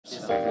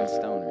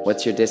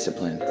What's your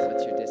discipline?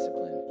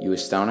 You a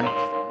stoner?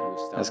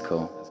 That's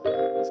cool.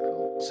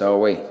 So are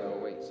we.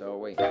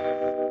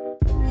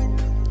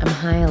 I'm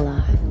high a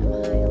lot.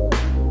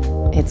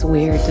 It's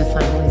weird to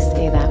finally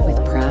say that with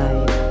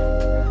pride.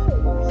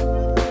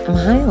 I'm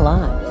high a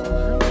lot.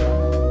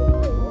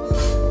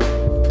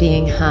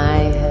 Being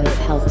high has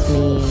helped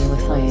me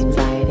with my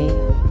anxiety.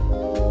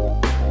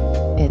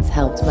 It's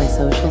helped my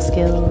social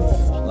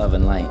skills. Love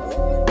and light.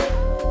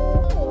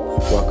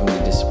 Welcome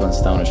to Disciplined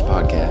Stoners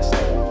Podcast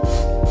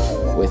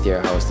with your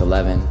host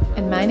Ellevan.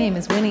 And my name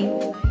is Winnie.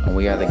 And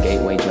we are the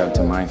gateway drug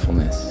to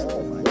mindfulness.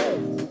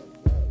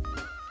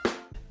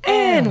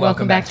 And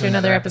welcome back to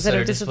another episode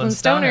of Disciplined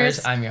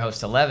Stoners. I'm your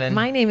host Ellevan.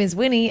 My name is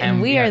Winnie,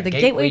 and we are the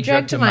gateway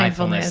drug to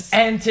mindfulness.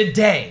 And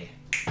today,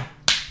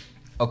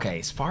 okay,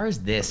 as far as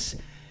this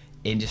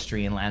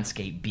industry and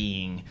landscape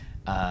being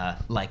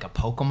like a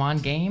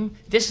Pokemon game,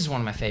 this is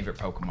one of my favorite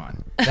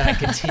Pokemon that I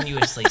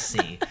continuously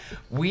see.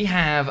 We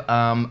have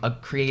a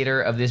creator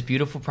of this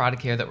beautiful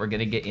product here that we're going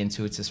to get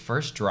into. It's his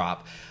first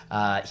drop.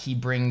 He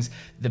brings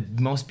the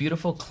most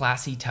beautiful,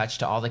 classy touch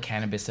to all the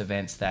cannabis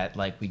events that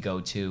like we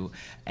go to.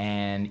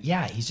 And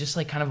yeah, he's just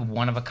like kind of a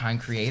one-of-a-kind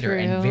creator. True.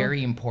 And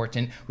very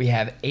important. We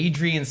have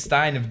Adrian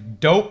Stein of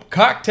Dope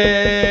Cocktails.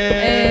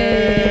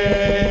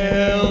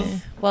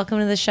 Hey. Welcome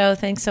to the show.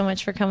 Thanks so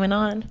much for coming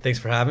on. Thanks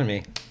for having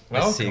me.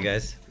 Nice to see you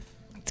guys.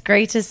 It's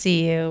great to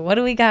see you. What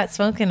do we got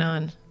smoking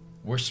on?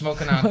 We're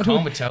smoking on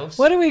Comatose.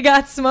 What do we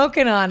got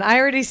smoking on? I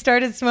already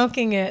started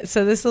smoking it,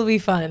 so this will be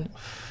fun.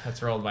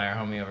 That's rolled by our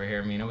homie over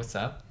here. Mina, what's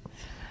up?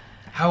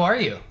 How are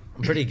you?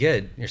 I'm pretty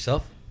good.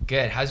 Yourself?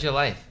 Good. How's your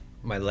life?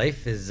 My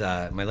life's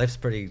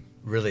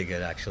really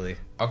good actually.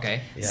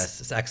 Okay. Yes,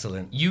 it's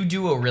excellent. You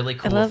do a really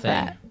cool I love thing.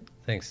 that.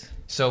 Thanks.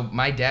 So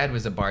my dad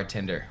was a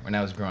bartender when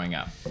I was growing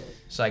up,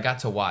 so I got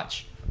to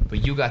watch.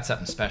 But you got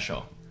something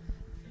special.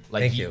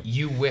 Like Thank you.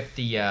 You whipped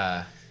the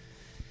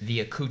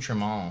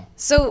accoutrement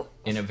So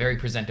in a very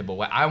presentable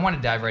way. I want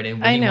to dive right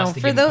in. I Winnie know wants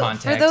to for give those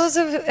context.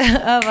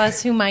 of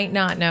us who might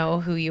not know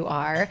who you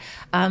are,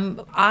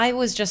 I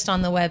was just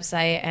on the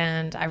website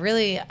and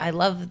I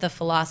love the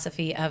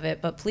philosophy of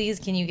it. But please,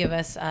 can you give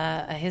us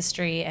a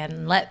history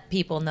and let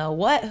people know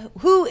what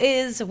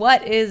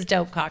is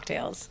Dope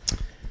Cocktails?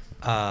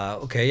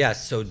 Okay, yeah.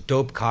 So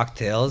Dope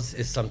Cocktails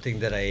is something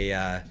that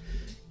I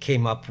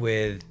came up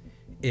with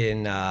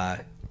in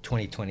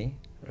 2020,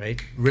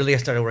 right? Really, I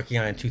started working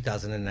on it in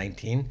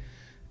 2019,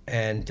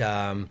 and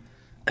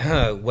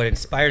what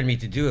inspired me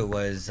to do it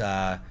was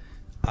I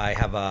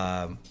have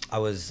a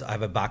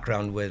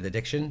background with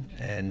addiction,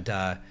 and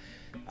I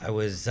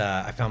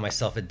found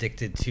myself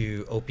addicted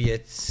to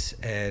opiates,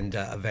 and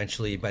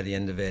eventually by the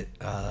end of it,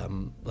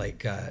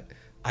 IV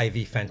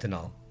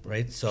fentanyl,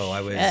 right? So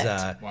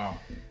Wow.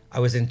 I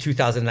was in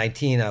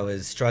 2019. I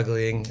was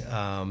struggling,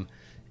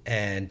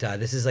 and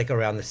this is like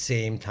around the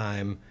same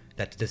time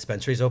that the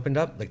dispensaries opened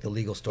up, like the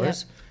legal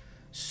stores. Yep.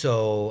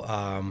 So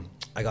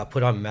I got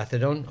put on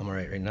methadone. I'm all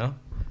right now.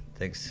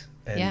 Thanks.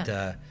 And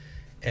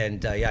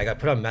I got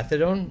put on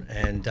methadone,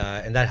 and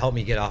that helped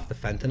me get off the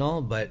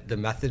fentanyl. But the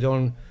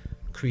methadone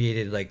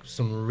created like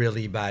some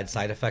really bad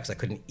side effects. I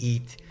couldn't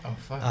eat. Oh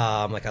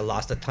fuck. Like I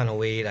lost a ton of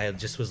weight. I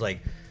just was like,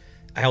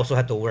 I also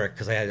had to work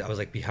because I was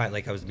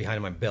behind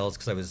in my bills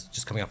because I was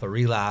just coming off a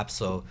relapse.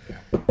 So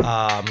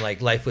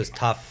like life was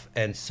tough,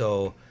 and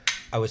so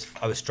I was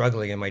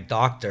struggling. And my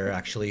doctor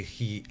actually,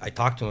 I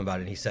talked to him about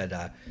it, and he said,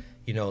 I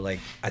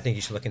think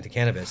you should look into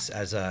cannabis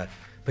as a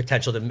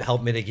potential to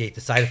help mitigate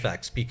the side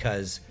effects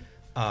because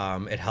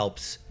it's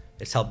helped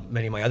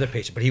many of my other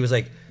patients. But he was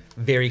like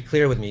very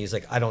clear with me. He's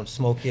like, I don't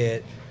smoke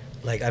it,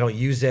 like I don't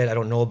use it, I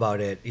don't know about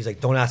it. He's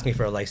like, don't ask me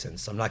for a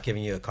license. I'm not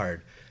giving you a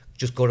card.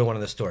 Just go to one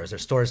of the stores.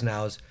 There's stores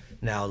now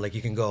like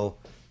you can go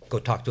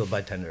talk to a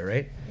bud tender,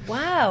 right?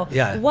 Wow.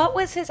 Yeah. What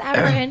was his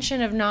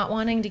apprehension of not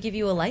wanting to give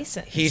you a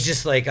license? He's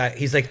just like,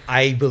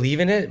 I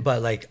believe in it,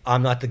 but like,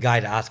 I'm not the guy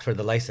to ask for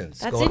the license.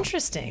 That's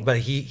interesting. But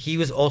he's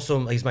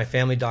my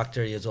family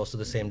doctor. He is also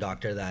the same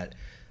doctor that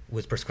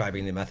was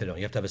prescribing the methadone.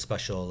 You have to have a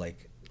special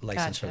like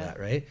license for that,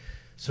 right?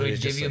 So he'd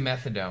give you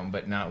methadone,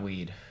 but not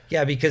weed.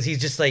 Yeah, because he's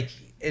just like,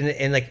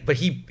 but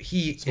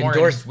he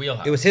endorsed.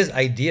 It was his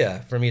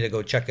idea for me to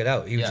go check it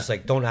out. He was just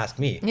like, don't ask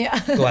me. Yeah.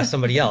 Go ask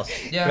somebody else.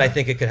 Yeah. But I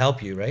think it could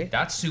help you, right?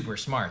 That's super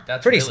smart.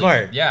 That's pretty really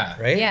smart. Yeah.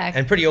 Right? Yeah.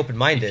 And pretty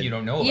open-minded. If you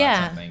don't know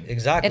about something.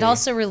 Exactly. It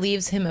also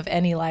relieves him of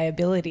any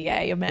liability,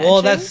 I imagine.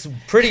 Well, that's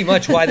pretty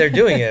much why they're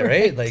doing it,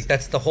 right? Like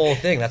that's the whole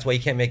thing. That's why you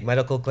can't make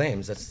medical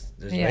claims.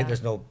 Right?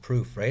 There's no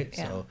proof, right?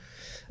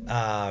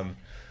 Yeah.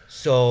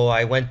 So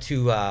I went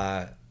to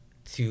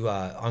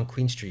on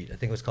Queen Street. I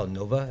think it was called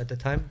Nova at the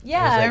time.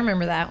 Yeah, I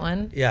remember that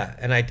one. Yeah,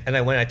 and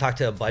I went. I talked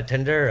to a bud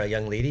tender, a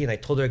young lady, and I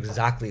told her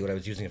exactly what I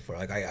was using it for.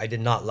 Like I did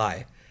not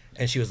lie,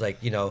 and she was like,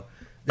 she's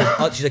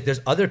like,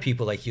 there's other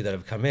people like you that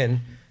have come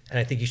in, and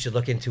I think you should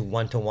look into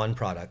one-to-one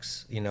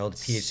products. The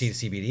THC,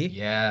 the CBD.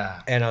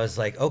 Yeah. And I was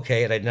like,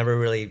 okay, and I'd never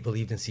really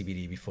believed in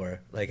CBD before.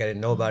 Like I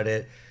didn't know about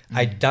it.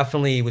 I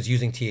definitely was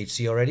using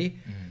THC already,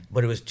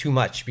 but it was too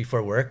much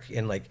before work,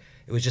 and like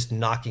it was just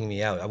knocking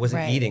me out. I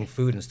wasn't eating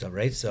food and stuff,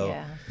 right? So,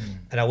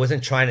 and I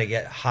wasn't trying to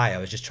get high. I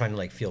was just trying to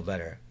like feel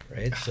better,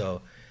 right?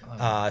 So,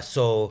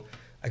 so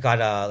I got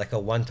like a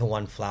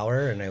 1-to-1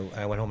 flower, and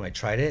I went home and I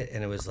tried it,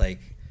 and it was like,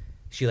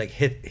 she like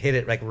hit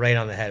it like right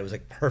on the head. It was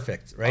like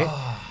perfect, right?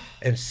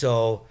 And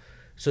so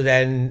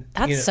then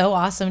that's so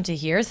awesome to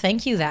hear.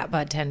 Thank you, that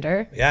bud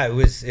tender. Yeah, it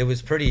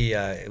was pretty.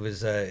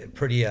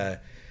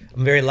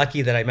 I'm very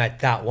lucky that I met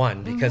that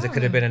one, because it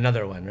could have been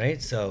another one,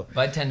 right? So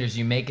bud tenders,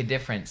 you make a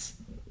difference.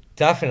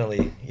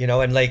 Definitely,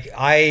 and like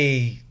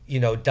I,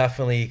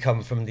 definitely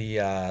come from the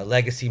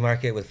legacy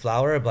market with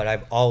flower, but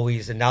I've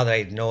always, and now that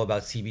I know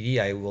about CBD,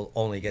 I will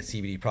only get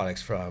CBD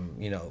products from,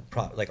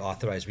 like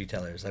authorized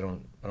retailers. I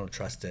don't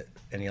trust it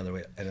any other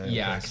way.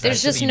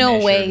 There's just no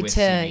way to,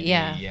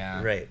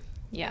 CBD, right.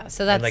 Yeah,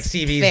 so that's and like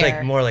CBD is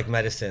like more like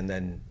medicine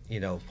than,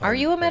 Are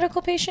you a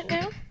medical patient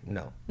now?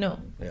 No.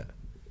 Yeah.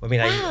 I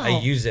mean, I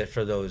use it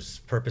for those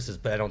purposes,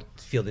 but I don't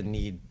feel the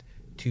need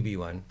to be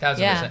one.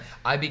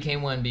 I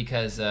became one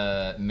because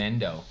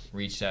Mendo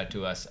reached out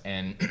to us,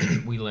 and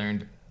we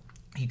learned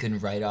he can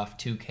write off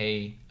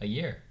 $2,000 a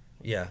year.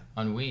 Yeah.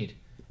 On weed.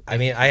 I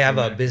mean, I have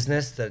a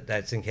business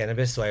that's in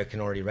cannabis, so I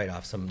can already write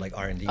off some like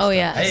R&D stuff.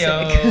 Yeah.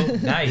 Hey-o.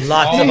 Nice.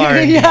 Lots of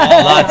R&D.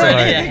 Lots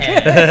already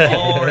ahead.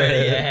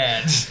 Already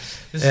ahead.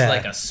 This is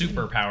like a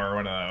superpower,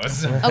 one of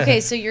those.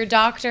 Okay, so your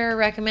doctor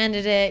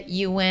recommended it.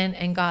 You went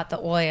and got the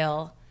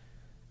oil.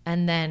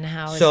 And then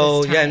how is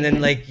this and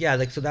then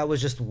so that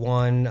was just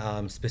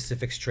one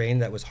specific strain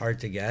that was hard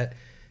to get,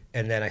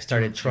 and then I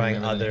started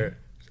trying other.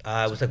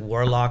 It was like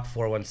Warlock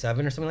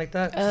 417 or something like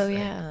that. Oh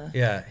yeah.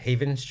 Yeah,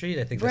 Haven Street,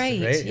 I think. That's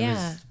right. Yeah. It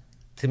was,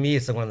 to me,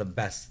 it's like one of the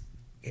best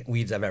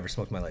weeds I've ever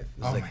smoked in my life.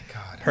 It was my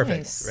god. Perfect,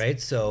 nice. Right?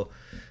 So,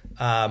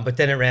 but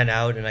then it ran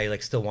out, and I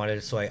like still wanted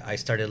it, so I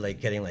started like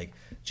getting like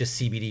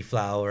just CBD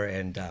flower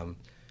and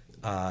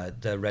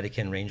the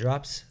Redican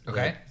raindrops.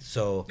 Okay.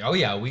 So. Oh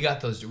yeah, we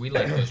got those. We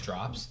like those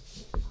drops.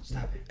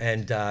 Stop it.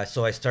 And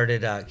so I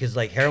started because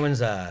like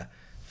heroin's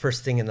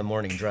first thing in the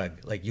morning drug.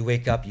 Like you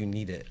wake up, you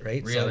need it,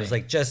 right? Really? So I was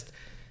like just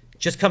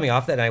coming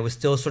off that, and I was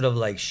still sort of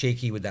like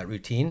shaky with that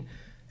routine,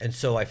 and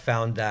so I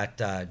found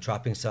that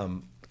dropping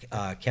some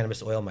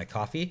cannabis oil in my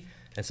coffee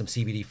and some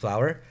CBD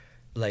flower,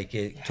 like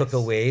it took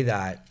away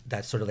that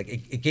sort of like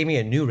it gave me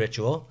a new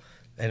ritual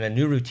and a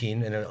new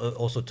routine, and it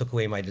also took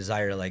away my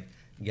desire to like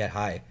get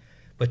high.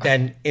 But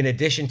then in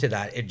addition to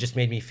that, it just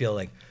made me feel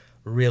like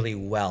really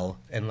well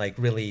and like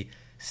really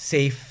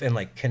safe and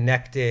like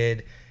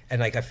connected, and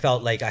like I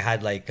felt like I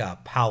had like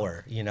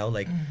power,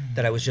 like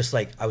that I was just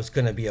like I was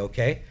gonna be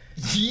okay.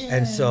 Yes.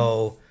 And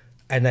so,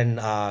 and then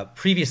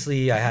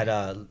previously I had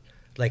a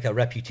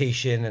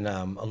reputation and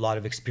a lot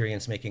of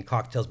experience making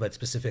cocktails, but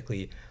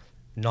specifically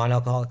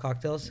non-alcoholic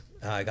cocktails.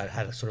 I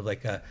had a sort of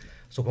like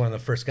one of the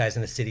first guys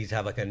in the city to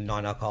have like a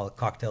non-alcoholic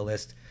cocktail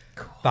list.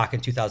 Cool. Back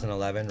in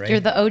 2011, right? You're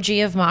the OG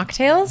of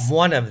mocktails?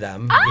 One of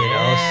them,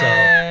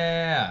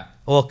 Yeah.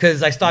 Well,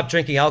 because I stopped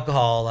drinking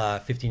alcohol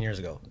 15 years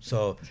ago.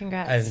 So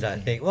congrats.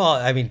 And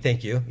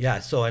thank you.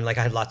 Yeah. So and like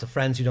I had lots of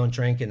friends who don't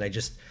drink, and I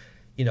just,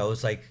 it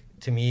was like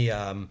to me,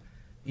 a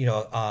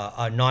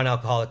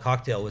non-alcoholic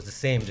cocktail was the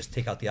same. Just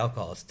take out the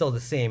alcohol. It's still the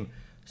same.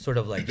 Sort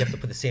of like you have to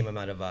put the same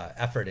amount of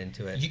effort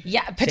into it.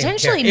 Yeah,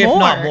 potentially if more.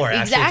 not more.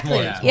 Exactly.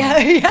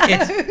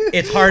 Actually,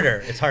 it's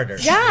harder. It's harder.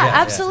 Yeah,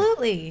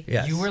 absolutely.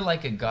 Yes. You were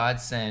like a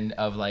godsend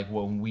of like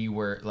when we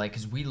were like,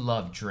 because we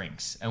love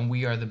drinks and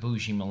we are the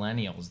bougie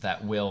millennials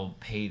that will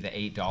pay the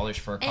 $8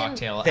 for a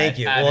cocktail. Thank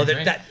you. Well,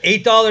 that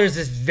 $8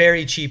 is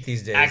very cheap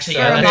these days. Actually,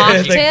 for a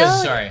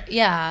mocktail? Sorry.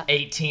 Yeah.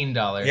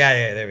 $18.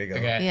 Yeah. There we go.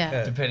 Okay.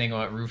 Yeah. Depending on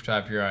what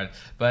rooftop you're on,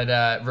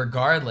 but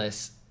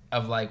regardless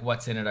of like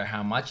what's in it or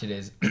how much it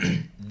is,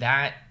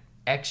 that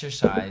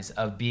exercise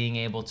of being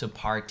able to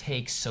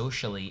partake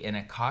socially in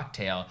a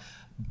cocktail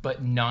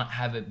but not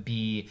have it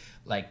be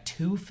like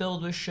too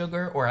filled with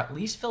sugar, or at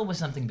least filled with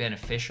something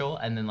beneficial,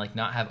 and then like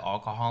not have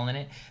alcohol in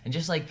it, and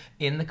just like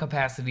in the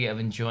capacity of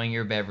enjoying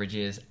your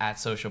beverages at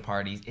social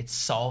parties, it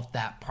solved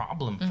that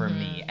problem for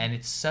me. And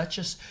it's such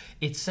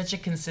a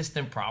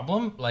consistent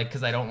problem, like,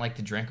 because I don't like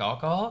to drink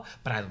alcohol,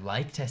 but I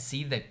like to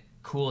see the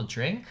cool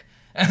drink.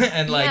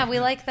 And like, yeah, we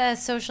like the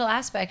social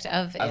aspect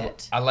of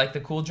it. I like the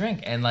cool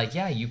drink, and like,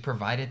 yeah, you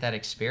provided that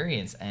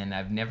experience, and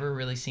I've never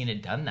really seen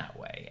it done that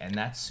way, and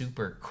that's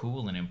super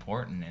cool and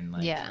important. And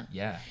like,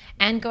 yeah.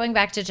 And going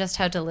back to just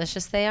how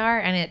delicious they are,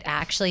 and it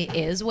actually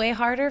is way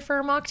harder for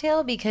a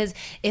mocktail, because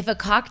if a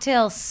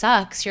cocktail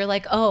sucks, you're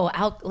like,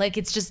 like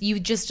it's just, you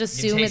just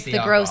assume it's the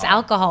gross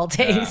alcohol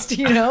taste,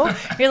 you know?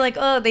 You're like,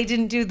 oh, they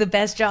didn't do the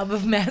best job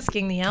of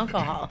masking the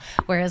alcohol.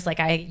 Whereas like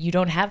you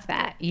don't have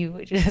that.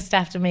 You just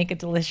have to make a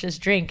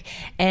delicious drink,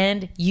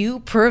 and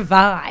you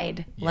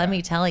provide. Let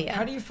me tell you.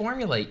 How do you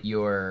formulate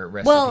your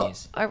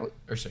recipes? Well,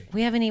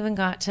 we haven't even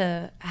got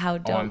to how.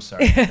 I'm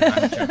sorry.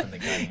 I'm jumping the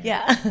gun here.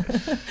 Yeah,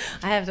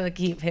 I have to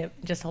keep him,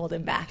 just hold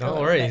him back. No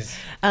worries.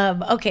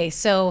 Okay,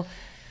 so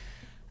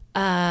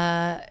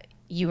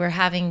you were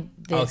having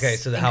this. Okay,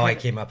 so how I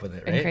came up with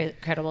it, right?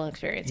 Incredible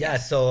experience. Yeah.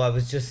 So I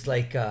was just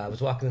like, I was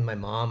walking with my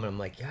mom, and I'm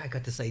like, yeah, I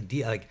got this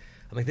idea. Like,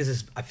 I'm like,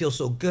 I feel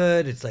so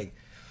good. It's like,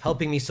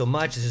 helping me so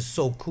much. This is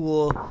so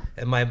cool.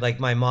 And my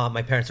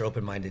parents are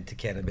open-minded to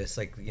cannabis,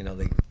 like, you know,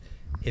 like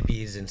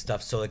hippies and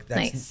stuff. So like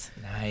that's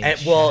nice. And,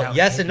 well,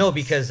 yes and no,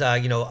 because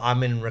you know,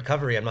 I'm in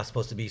recovery. I'm not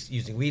supposed to be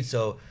using weed,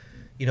 so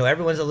you know,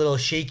 everyone's a little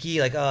shaky,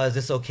 like, oh, is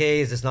this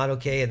okay? Is this not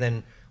okay? And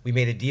then we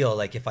made a deal,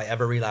 like, if I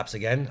ever relapse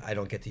again, I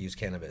don't get to use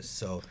cannabis.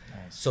 So,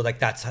 so like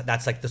that's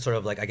like the sort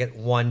of like I get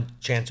one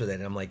chance with it,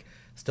 and I'm like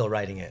still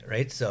riding it,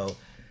 right? So,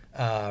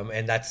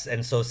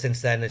 and so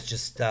since then it's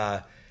just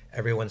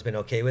everyone's been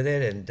okay with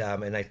it,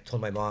 and I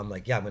told my mom,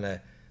 like, yeah, I'm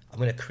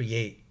gonna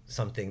create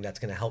something that's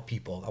gonna help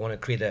people. I want to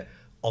create an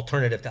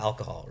alternative to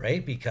alcohol,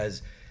 right?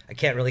 Because I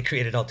can't really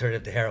create an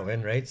alternative to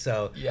heroin, right?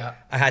 So yeah,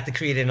 I had to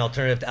create an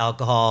alternative to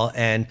alcohol.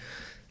 And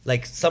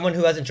like someone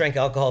who hasn't drank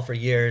alcohol for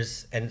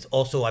years, and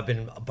also I've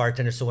been a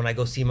bartender, so when I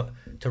go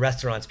to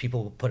restaurants,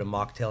 people will put a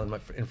mocktail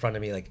in front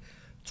of me. Like,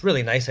 it's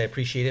really nice, I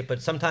appreciate it,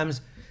 but sometimes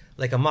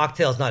like a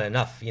mocktail is not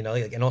enough, you know.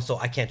 Like, and also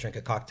I can't drink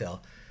a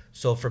cocktail.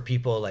 So for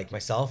people like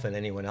myself and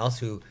anyone else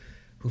who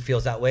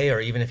feels that way, or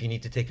even if you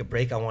need to take a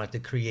break, I wanted to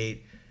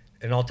create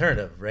an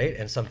alternative, right?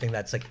 And something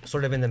that's like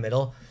sort of in the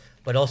middle,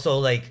 but also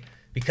like,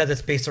 because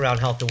it's based around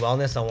health and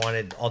wellness, I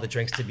wanted all the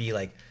drinks to be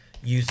like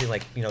using,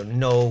 like, you know,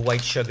 no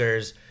white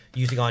sugars,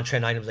 using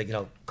on-trend items like, you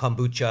know,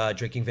 kombucha,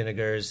 drinking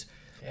vinegars,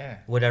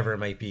 whatever it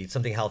might be,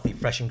 something healthy,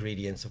 fresh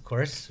ingredients, of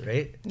course,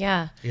 right?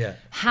 Yeah. Yeah.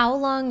 How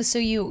long, so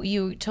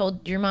you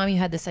told your mom you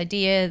had this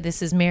idea,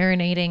 this is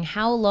marinating.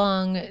 How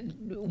long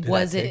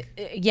was it?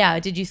 Yeah.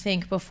 Did you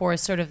think before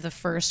sort of the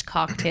first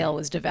cocktail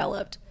was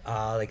developed?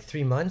 Like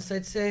 3 months,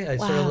 I'd say. I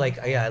sort of like,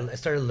 yeah, I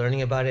started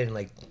learning about it and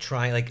like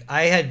trying, like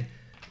I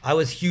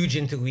was huge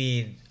into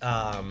weed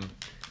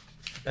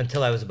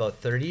until I was about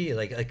 30,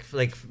 like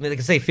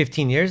say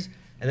 15 years.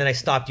 And then I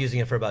stopped using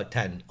it for about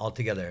 10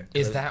 altogether.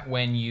 Is that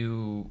when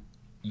you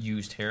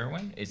used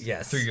heroin?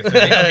 Yes. Through your 30?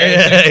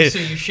 Okay, so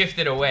you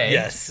shifted away.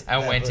 Yes.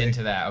 And went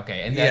into that.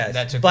 Okay. And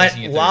that took but place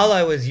in your 30s. while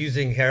I was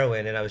using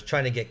heroin and I was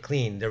trying to get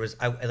clean, there was,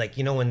 like,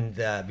 you know, when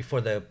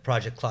before the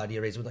Project Claudia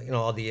raised, you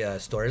know, all the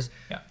stores,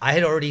 I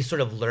had already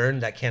sort of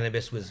learned that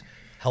cannabis was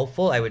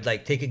helpful. I would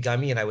like take a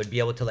gummy and I would be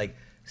able to like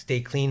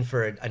stay clean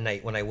for a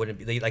night when I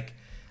wouldn't be like,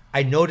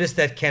 I noticed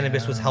that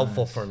cannabis was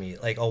helpful for me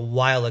like a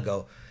while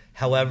ago.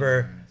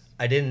 However,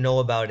 I didn't know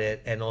about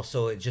it, and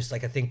also it just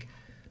like, I think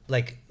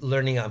like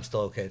learning, I'm still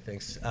okay,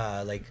 thanks.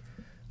 Like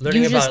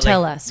learning you about just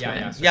tell like, us.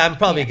 Yeah, I'm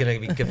probably gonna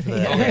be good for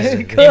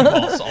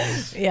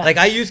that. Yeah. Like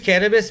I use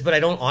cannabis, but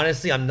I don't,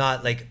 honestly, I'm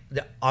not like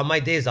on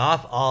my days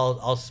off,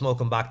 I'll smoke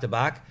them back to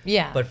back.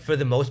 Yeah. But for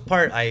the most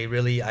part, I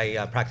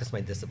practice my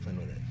discipline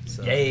with it.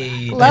 So.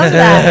 Yay. Love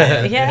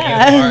that.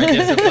 Yeah. You are a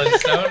disciplined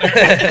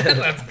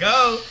stoner. Let's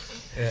go.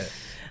 Yeah.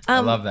 I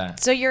love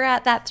that. So you're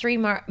at that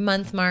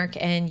 3-month mark,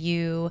 and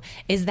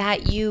is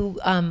that you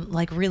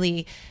like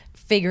really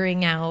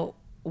figuring out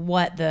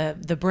what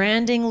the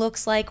branding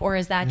looks like, or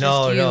is that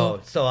just you? No.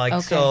 So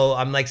like, so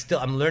I'm like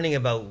I'm learning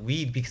about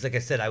weed because, like I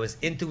said, I was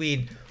into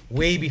weed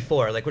way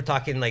before. Like we're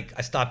talking like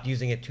I stopped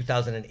using it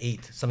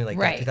 2008, something like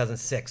that,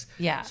 2006.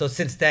 Yeah. So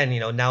since then,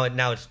 you know, now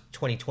it's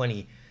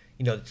 2020.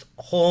 You know, it's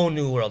a whole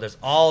new world. There's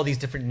all these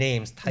different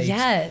names,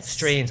 types,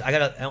 strains.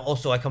 And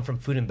also I come from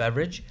food and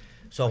beverage.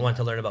 So I wanted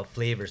to learn about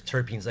flavors,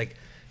 terpenes. Like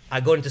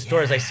I go into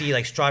stores, I see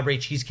like strawberry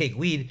cheesecake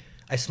weed.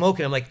 I smoke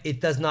it. I'm like,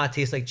 it does not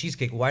taste like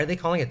cheesecake. Why are they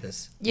calling it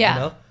this? Yeah. You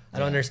know, I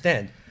don't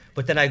understand.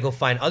 But then I go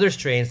find other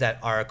strains that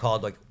are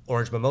called like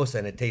orange mimosa,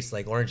 and it tastes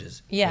like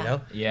oranges. Yeah. You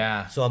know?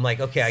 Yeah. So I'm like,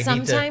 okay,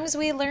 Sometimes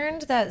we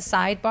learned that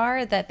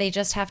sidebar that they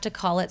just have to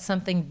call it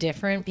something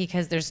different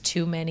because there's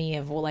too many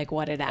of like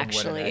what it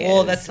actually is.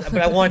 Well,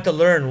 but I wanted to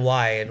learn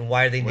why, and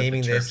why are they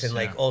naming this, and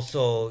like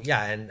also,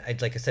 and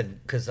like I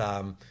said, because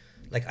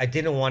like I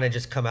didn't want to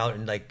just come out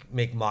and like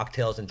make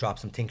mocktails and drop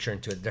some tincture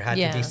into it. There had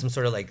to be some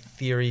sort of like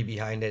theory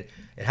behind it.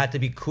 It had to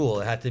be cool.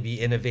 It had to be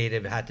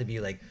innovative. It had to be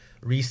like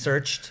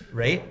researched,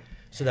 right?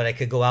 So that I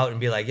could go out and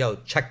be like, yo,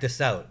 check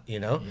this out, you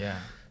know? Yeah.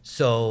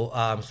 So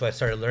so I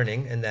started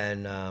learning, and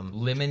then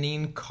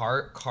limonene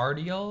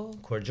cordial.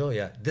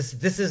 Yeah.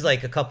 This is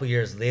like a couple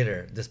years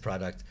later, this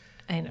product.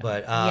 I know.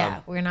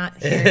 But we're not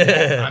here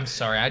yet. I'm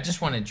sorry. I just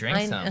want to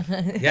drink some.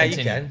 Yeah,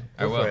 you can.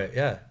 I will. For it.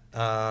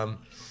 Yeah.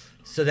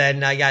 So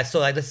then, so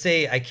like, let's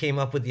say I came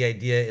up with the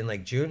idea in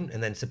like June,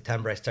 and then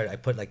September I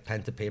put like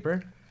pen to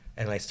paper,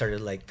 and I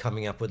started like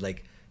coming up with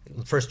like,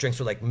 first drinks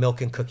were like milk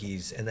and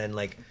cookies, and then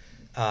like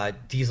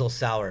diesel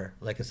sour,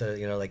 like I said,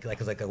 you know, like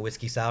it's like a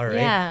whiskey sour, right?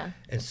 Yeah.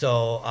 And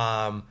so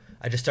I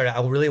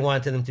really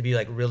wanted them to be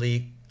like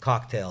really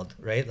cocktailed,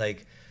 right?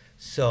 Like,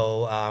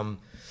 so,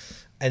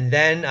 and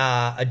then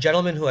a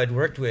gentleman who I'd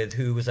worked with,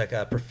 who was like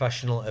a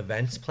professional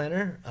events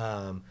planner,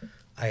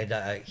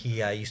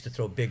 he used to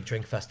throw big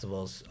drink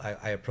festivals.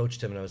 I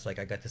approached him and I was like,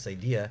 I got this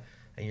idea,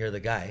 and you're the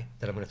guy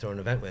that I'm going to throw an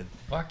event with.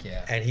 Fuck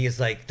yeah. And he's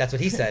like, that's what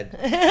he said.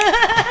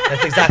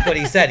 That's exactly what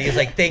he said. He was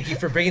like, thank you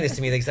for bringing this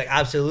to me. He's like,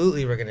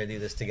 absolutely, we're going to do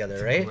this together,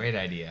 That's right? a great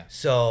idea.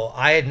 So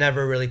I had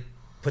never really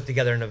put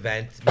together an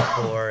event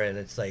before, and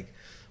it's like,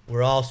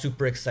 we're all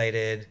super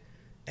excited.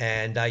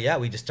 And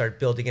we just started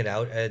building it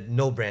out.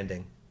 No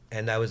branding.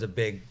 And that was a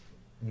big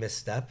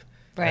misstep.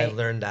 Right. I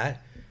learned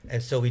that.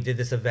 And so we did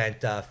this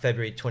event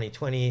February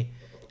 2020,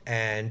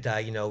 and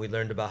you know, we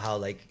learned about how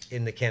like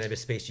in the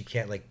cannabis space you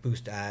can't like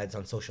boost ads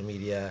on social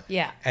media.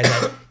 Yeah. And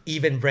that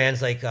even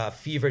brands like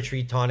Fever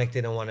Tree Tonic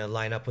didn't want to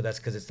line up with us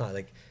because it's not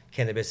like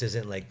cannabis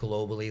isn't like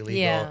globally legal.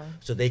 Yeah.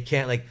 So they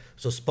can't like,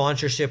 so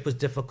sponsorship was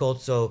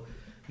difficult. So,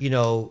 you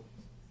know,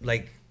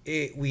 like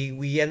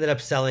we ended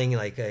up selling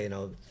like you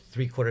know,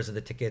 3/4 of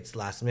the tickets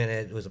last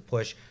minute. It was a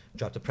push,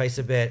 dropped the price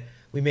a bit.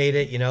 We made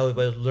it, you know, it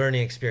was a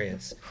learning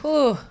experience.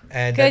 Whew.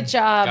 And Good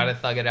job. Gotta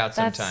thug it out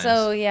That's sometimes.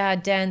 so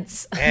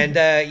dense.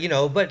 And you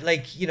know, but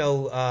like, you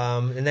know,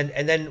 and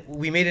then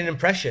we made an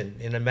impression,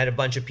 and I met a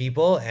bunch of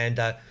people and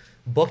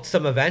booked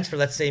some events for,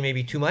 let's say,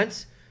 maybe 2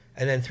 months,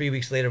 and then 3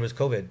 weeks later was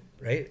COVID,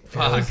 right?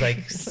 And I was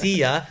like, see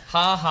ya.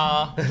 Ha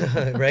ha.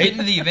 Right? Get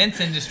into the events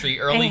industry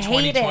early I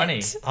hate 2020.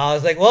 it. I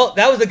was like, well,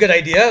 that was a good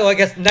idea. Well, I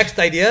guess next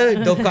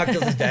idea, Dope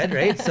Cocktails is dead,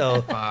 right?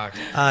 So, Fuck.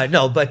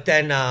 no, but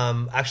then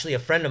actually a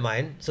friend of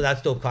mine, so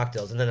that's Dope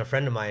Cocktails, and then a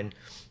friend of mine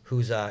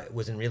who's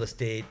was in real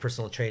estate,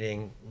 personal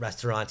training,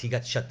 restaurants, he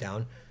got shut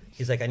down.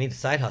 He's like, I need a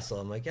side hustle.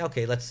 I'm like, yeah,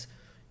 okay, let's.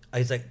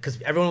 He's like,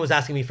 because everyone was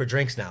asking me for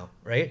drinks now,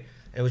 right?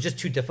 And it was just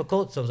too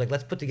difficult. So I was like,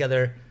 let's put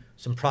together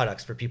some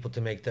products for people to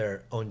make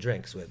their own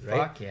drinks with, right?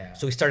 Fuck yeah.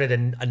 So we started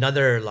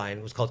another line.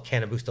 It was called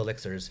Cannabis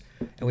Elixirs,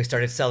 and we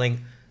started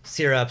selling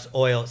syrups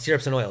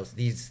and oils.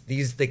 These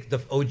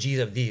the OGs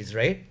of these,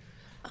 right?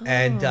 Oh.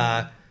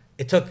 And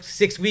it took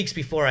 6 weeks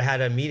before I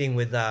had a meeting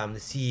with the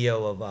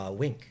CEO of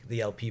Wink,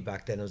 the LP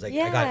back then. It was like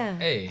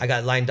I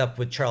got lined up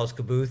with Charles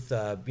Caboth,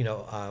 you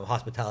know,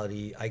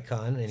 hospitality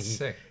icon, and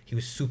he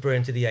was super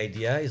into the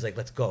idea. He's like,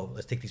 let's go,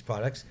 let's take these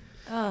products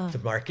to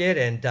market,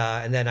 and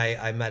then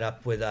I met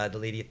up with the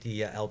lady at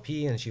the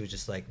LP, and she was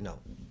just like, no,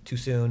 too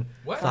soon.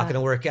 What? It's not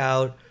gonna work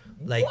out.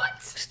 Like,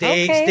 What?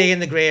 stay in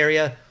the gray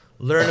area.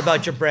 Learn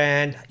about your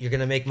brand. You're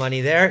gonna make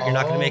money there. You're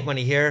not gonna make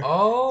money here.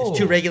 It's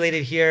too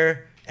regulated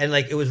here. And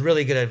like, it was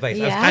really good advice.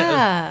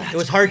 Yeah. It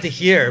was hard to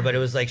hear, but it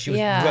was like she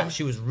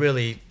was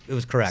really, it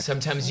was correct.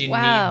 Sometimes you need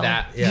Wow.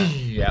 that.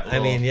 Yeah. I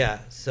mean, yeah.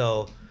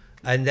 So,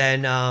 and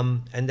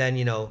then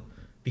you know,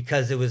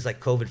 because it was like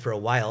COVID for a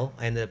while,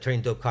 I ended up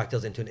turning Dope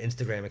Cocktails into an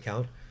Instagram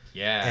account.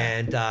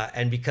 Yeah.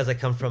 And because I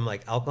come from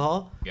like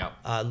alcohol, Yep.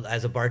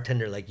 As a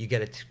bartender, like you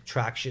get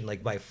traction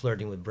like by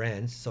flirting with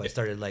brands. So I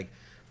started like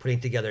putting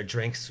together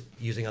drinks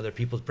using other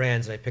people's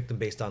brands, and I picked them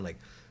based on like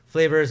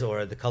flavors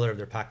or the color of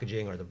their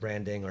packaging or the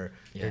branding or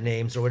their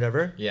names or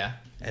whatever. Yeah.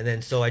 And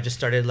then so I just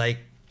started like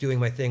doing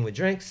my thing with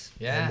drinks.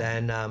 Yeah.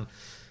 And then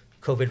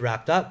COVID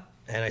wrapped up,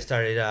 and I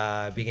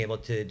started being able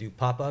to do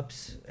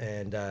pop-ups,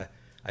 and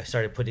I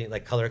started putting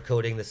like color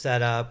coding the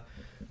setup,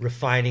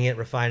 refining it.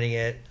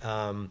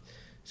 I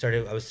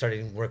was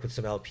starting to work with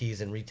some LPs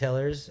and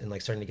retailers, and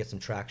like starting to get some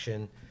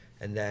traction.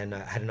 And then I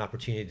had an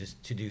opportunity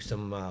to do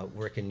some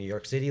work in New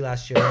York City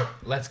last year.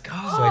 Let's go.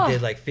 So I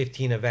did like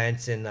 15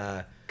 events in.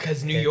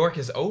 Because New York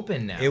is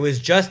open now. It was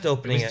just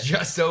opening.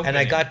 And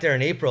I got there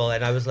in April,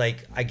 and I was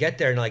like, I get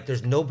there and like,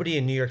 there's nobody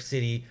in New York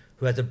City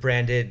who has a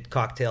branded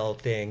cocktail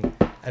thing,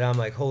 and I'm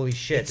like, holy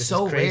shit, It's this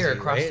so is crazy, rare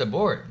across right? the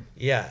board.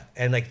 Yeah,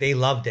 and like they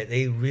loved it.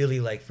 They really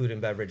like food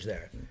and beverage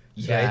there.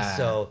 Yeah. Right?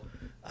 So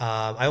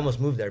I almost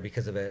moved there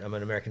because of it. I'm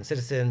an American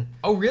citizen.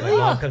 Oh, really? My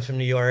mom comes from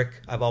New York.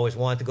 I've always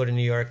wanted to go to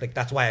New York. Like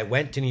that's why I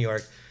went to New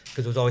York,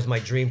 because it was always my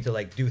dream to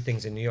like do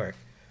things in New York.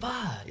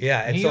 Fuck.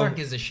 Yeah, and New so- York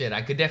is the shit.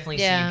 I could definitely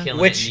see you killing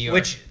it Which in New York.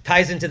 which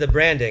ties into the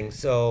branding.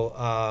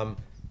 So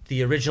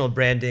the original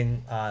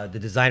branding, the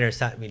designer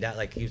sat me down,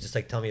 like he was just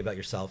like, tell me about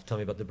yourself, tell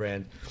me about the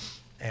brand.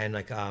 And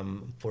like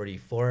I'm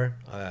 44,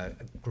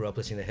 grew up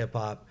listening to hip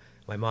hop.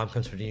 My mom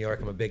comes from New York.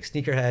 I'm a big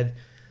sneakerhead.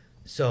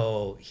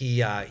 So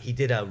he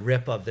did a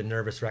rip of the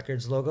Nervous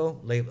Records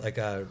logo, I'm not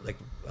sure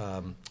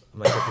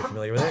if you're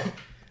familiar with it.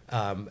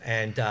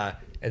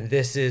 And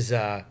this is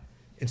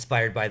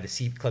inspired by the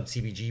Club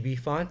CBGB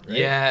font. Right?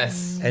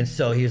 Yes. And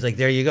so he was like,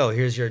 there you go.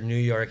 Here's your New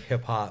York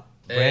hip hop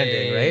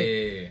branding,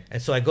 Hey. right?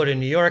 And so I go to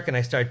New York and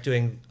I start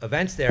doing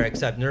events there,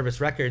 except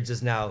Nervous Records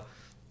is now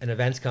an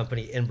events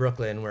company in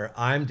Brooklyn where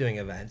I'm doing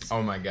events.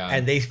 Oh my God.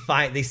 And they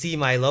see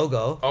my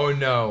logo. Oh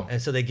no.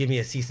 And so they give me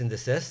a cease and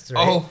desist,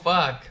 right? Oh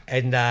fuck.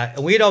 And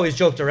we had always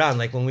joked around,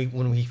 like when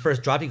we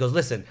first dropped, he goes,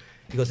 listen,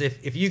 he goes,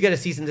 if you get a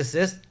cease and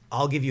desist,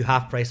 I'll give you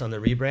half price on the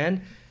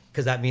rebrand,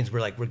 because that means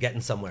we're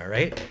getting somewhere,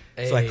 right?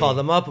 Hey. So I called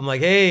them up. I'm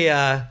like, hey,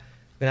 gonna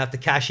have to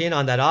cash in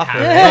on that offer.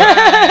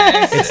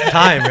 Right? It's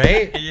time,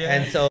 right?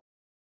 Yeah.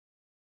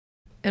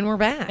 And we're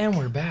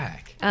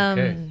back.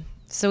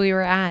 So we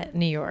were at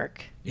New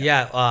York.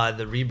 Yeah,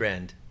 the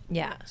rebrand.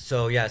 Yeah.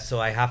 So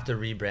I have to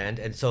rebrand,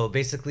 and so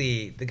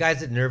basically the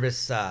guys at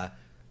Nervous, I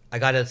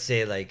gotta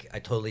say, like, I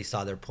totally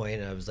saw their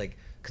point, and I was like,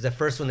 because at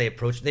first when they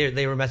approached,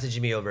 they were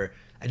messaging me over.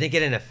 I didn't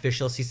get an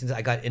official cease and desist.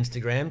 I got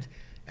Instagrammed,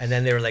 and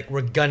then they were like,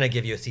 we're gonna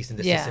give you a cease and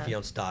desist if you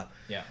don't stop.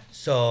 Yeah.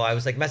 So I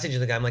was like messaging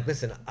the guy. I'm like,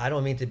 listen, I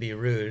don't mean to be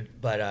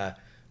rude, but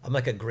I'm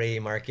like a gray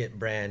market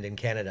brand in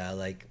Canada.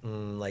 Like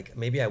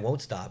maybe I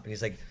won't stop. And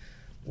he's like,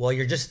 well,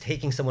 you're just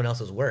taking someone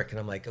else's work. And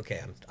I'm like,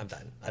 okay, I'm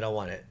done. I don't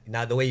want it.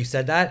 Now the way you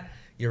said that,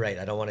 you're right,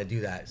 I don't want to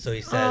do that. So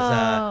he says,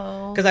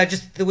 Oh.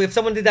 because if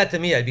someone did that to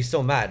me, I'd be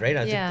so mad, right?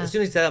 Yeah. As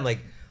soon as he said that, I'm like,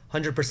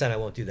 100% I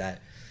won't do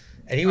that.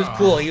 And he was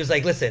cool. He was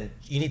like, listen,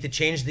 you need to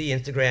change the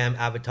Instagram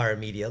avatar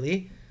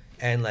immediately,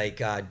 and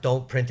like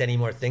don't print any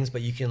more things,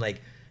 but you can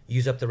like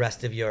use up the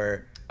rest of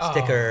your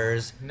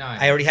stickers.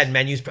 Nice. I already had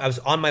menus. I was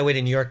on my way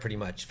to New York pretty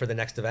much for the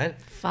next event.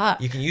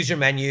 Fuck. You can use your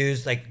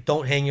menus. Like,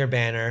 don't hang your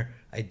banner.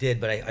 I did,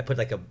 but I put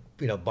like a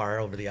bar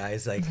over the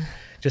eyes, like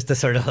just to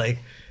sort of like,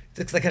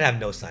 because I could have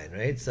no sign,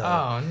 right? So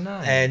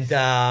nice.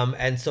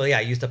 And so yeah,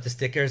 I used up the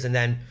stickers, and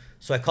then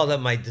so I called up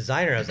my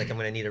designer. I was like, I'm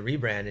gonna need a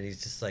rebrand, and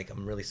he's just like,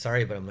 I'm really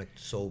sorry, but I'm like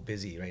so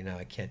busy right now,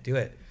 I can't do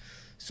it.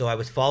 So I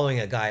was following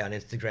a guy on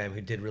Instagram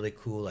who did really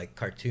cool like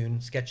cartoon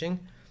sketching,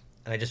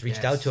 and I just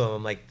reached out to him.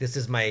 I'm like, this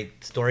is my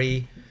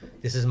story,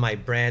 this is my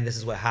brand, this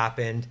is what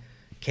happened.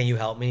 Can you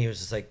help me? He was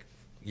just like,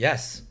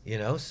 yes,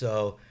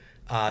 So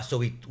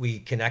we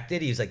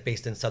connected. He's like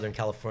based in Southern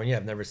California.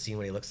 I've never seen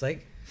what he looks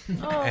like.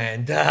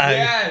 And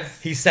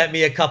he sent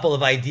me a couple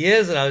of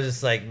ideas, and I was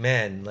just like,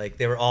 man, like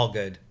they were all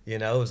good.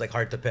 It was like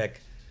hard to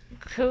pick.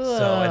 Cool.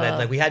 So and then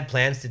like we had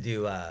plans to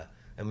do. I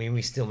mean,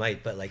 we still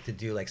might, but like to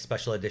do like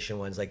special edition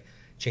ones, like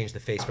change the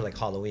face for like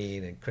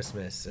Halloween and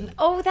Christmas. And,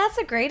 that's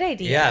a great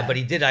idea. yeah, but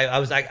he did. I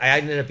was like, I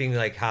ended up being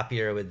like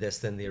happier with this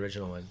than the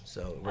original one,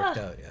 so it worked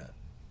out. Yeah.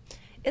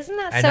 Isn't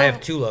that and so? I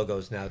have 2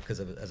 logos now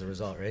as a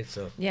result, right?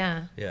 So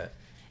Yeah. yeah.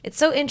 It's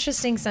so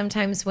interesting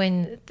sometimes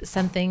when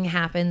something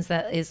happens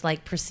that is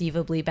like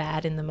perceivably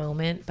bad in the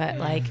moment, but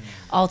like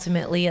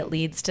ultimately it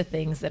leads to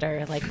things that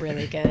are like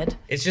really good.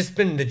 It's just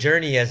been the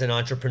journey as an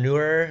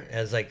entrepreneur,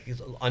 as like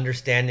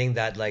understanding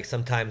that like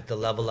sometimes the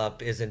level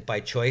up isn't by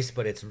choice,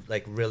 but it's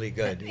like really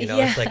good.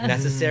 It's like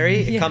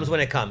necessary. It comes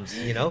when it comes.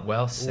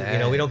 Well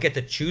said. We don't get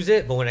to choose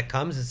it, but when it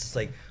comes, it's just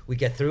like we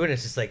get through it. And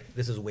it's just like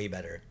this is way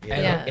better.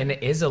 And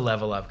it is a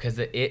level up because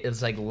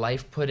it's like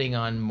life putting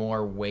on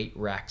more weight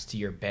racks to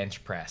your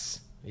bench press.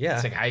 Yeah.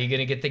 It's like, how are you going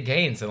to get the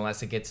gains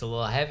unless it gets a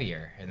little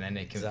heavier? And then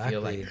it can feel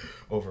Exactly. like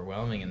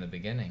overwhelming in the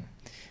beginning.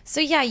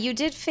 So yeah, you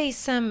did face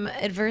some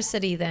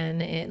adversity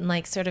then in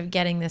like sort of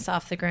getting this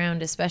off the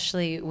ground,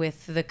 especially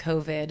with the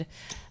COVID.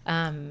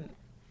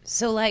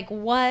 So like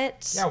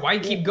what? Yeah, why you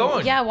keep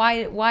going? Yeah,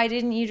 why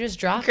didn't you just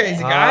drop Crazy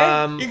it?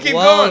 guy. You keep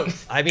well, going.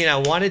 I mean, I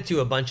wanted to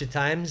a bunch of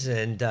times,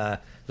 and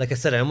like I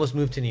said, I almost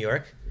moved to New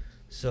York.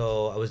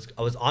 So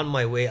I was on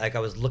my way, like I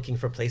was looking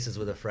for places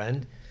with a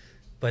friend,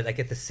 but like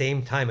at the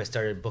same time, I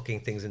started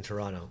booking things in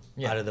Toronto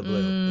out of the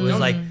blue. It was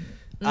like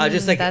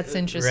just like That's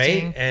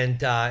interesting. right?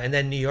 And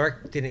then New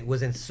York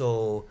wasn't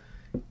so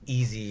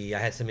easy. I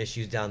had some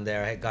issues down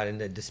there. I got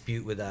into a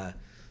dispute with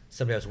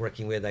somebody I was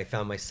working with. I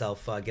found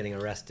myself getting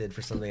arrested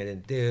for something I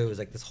didn't do. It was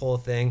like this whole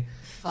thing.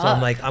 So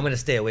I'm like, I'm gonna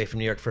stay away from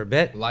New York for a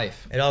bit.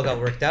 Life. It all got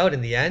worked out in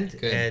the end.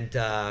 Good.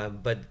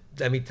 And but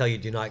let me tell you,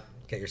 do not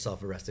get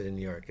yourself arrested in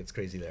New York. It's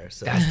crazy there.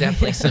 So That's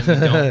definitely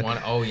something you don't want.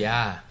 Oh,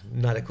 yeah.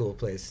 not a cool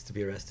place to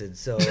be arrested.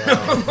 So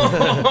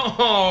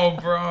Oh,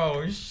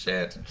 bro.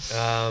 Shit.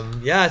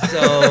 yeah,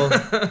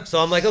 so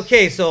I'm like,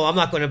 okay, so I'm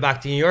not going back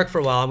to New York for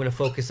a while. I'm going to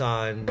focus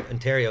on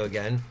Ontario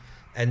again.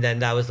 And then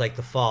that was like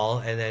the fall,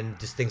 and then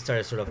just things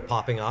started sort of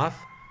popping off.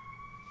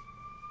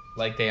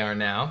 Like they are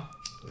now.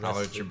 How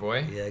That's- about your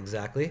boy? Yeah,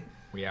 exactly.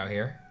 We out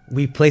here?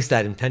 We placed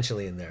that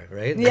intentionally in there,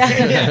 right?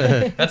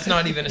 Yeah. That's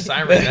not even a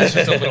siren. That's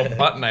just a little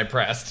button I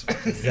pressed.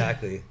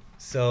 Exactly.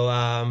 So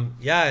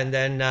yeah, and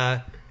then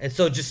and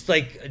so I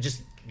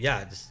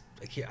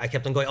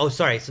kept on going. Oh,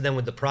 sorry. So then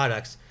with the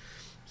products,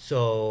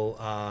 so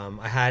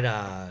I had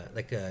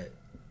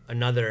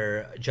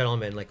another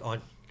gentleman, like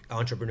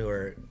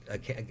entrepreneur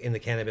in the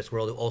cannabis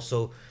world, who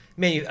also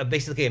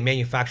basically a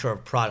manufacturer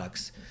of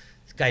products.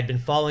 This guy had been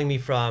following me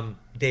from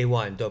day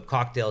one. Dope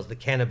Cocktails, the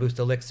Cannabis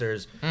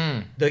elixirs,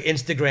 the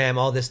Instagram,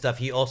 all this stuff.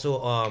 He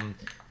also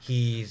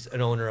he's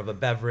an owner of a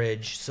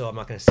beverage, so I'm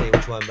not going to say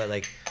which one, but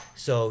like,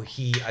 so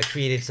I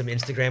created some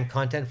Instagram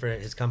content for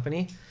his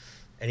company,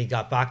 and he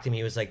got back to me.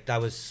 He was like,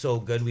 that was so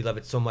good. We love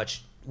it so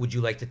much. Would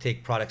you like to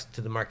take products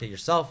to the market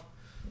yourself?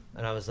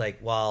 And I was like,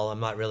 well, I'm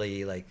not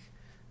really like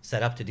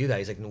set up to do that.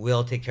 He's like,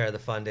 we'll take care of the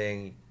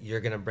funding.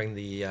 You're going to bring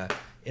the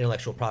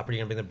intellectual property,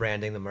 you're going to bring the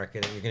branding, the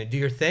marketing. You're going to do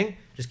your thing.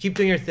 Just keep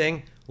doing your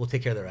thing. We'll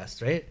take care of the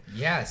rest, right?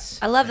 Yes.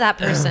 I love that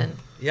person.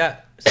 Yeah,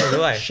 so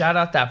do I. Shout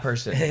out that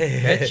person.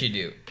 Bet you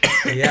do.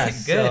 Yeah,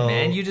 Good, so-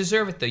 man. You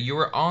deserve it, though. You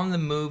were on the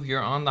move.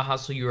 You're on the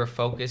hustle. You were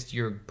focused.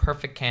 You're a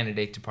perfect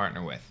candidate to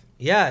partner with.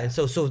 Yeah, and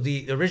so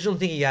the original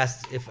thing he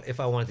asked if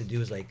I wanted to do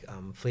was like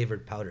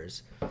flavored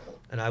powders,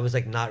 and I was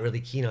like not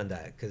really keen on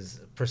that because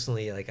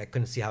personally, like I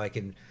couldn't see how I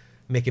could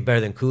make it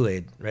better than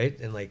Kool-Aid, right?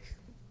 And like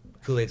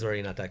Kool-Aid's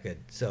already not that good.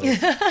 So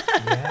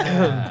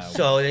Yeah.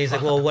 so then he's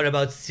like, well, what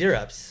about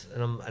syrups?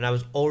 And I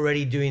was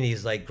already doing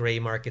these like gray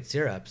market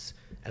syrups,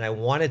 and I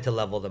wanted to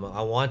level them up.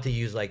 I wanted to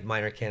use like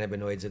minor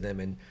cannabinoids in them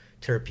and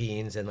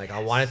terpenes, and like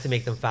I wanted to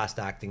make them fast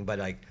acting, but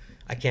like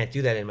I can't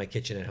do that in my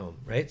kitchen at home,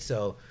 right?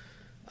 So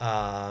he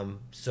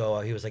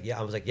was like, yeah.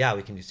 I was like, yeah,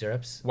 we can do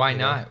syrups. Why you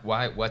know? not?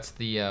 Why? What's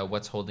the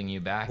what's holding you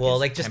back? Well, Is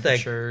like it just like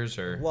temperatures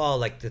or well,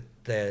 like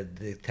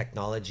the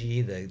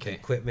technology, the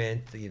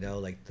equipment, you know,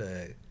 like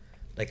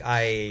like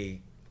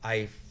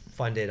I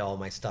funded all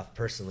my stuff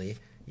personally.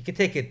 You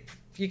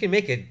can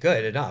make it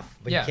good enough,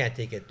 but you can't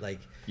take it like.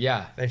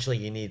 Yeah. Eventually,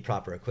 you need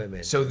proper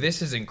equipment. So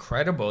this is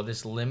incredible.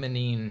 This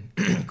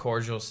limonene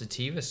cordial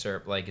sativa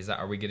syrup. Like,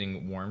 are we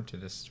getting warm to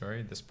this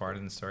story? This part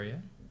of the story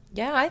yet?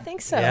 Yeah, I think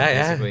so.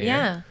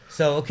 Yeah.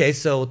 So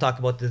so we'll talk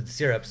about the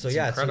syrup. So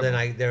Incredible. so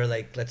then they were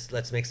like,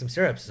 let's make some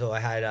syrups. So I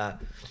had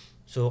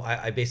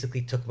I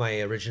basically took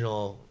my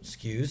original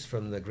SKUs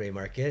from the gray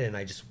market and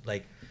I just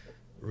like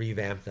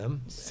revamped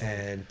them.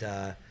 And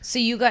so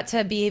you got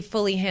to be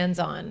fully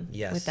hands-on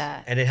yes, with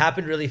that. and it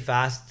happened really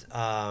fast.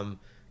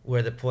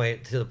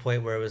 To the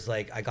point where it was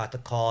like I got the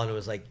call and it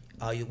was like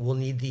we'll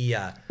need the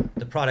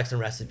products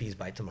and recipes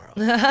by tomorrow.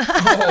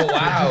 Oh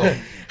wow!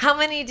 How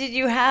many did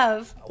you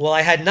have? Well,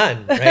 I had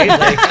none, right?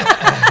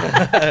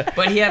 Like,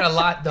 but he had a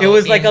lot. Though, it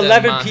was like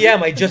 11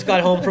 p.m. I just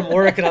got home from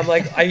work and I'm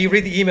like, you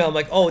read the email. I'm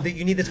like, oh,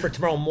 you need this for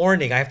tomorrow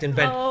morning. I have to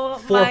invent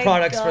 4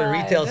 products for the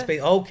retail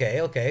space.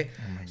 Okay. Oh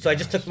So I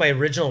just took my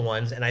original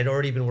ones and I'd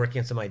already been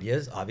working on some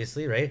ideas,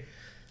 obviously, right?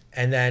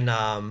 And then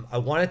I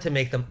wanted to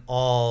make them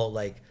all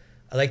like.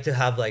 I like to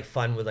have like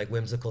fun with like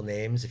whimsical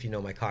names. If you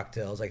know my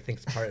cocktails, I think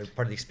it's part of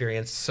the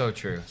experience. So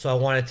true. So I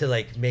wanted to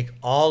like make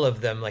all of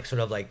them like sort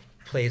of like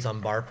plays on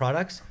bar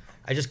products.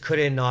 I just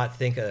couldn't not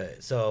think of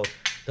it. So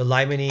the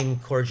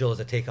limonene cordial is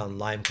a take on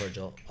lime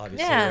cordial,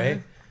 obviously,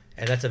 right?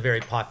 And that's a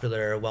very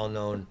popular,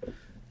 well-known,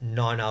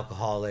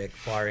 non-alcoholic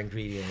bar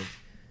ingredient.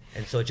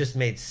 And so it just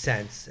made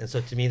sense. And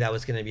so to me, that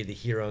was going to be the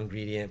hero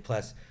ingredient.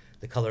 Plus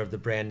the color of the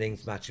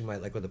branding's matching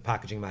with the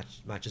packaging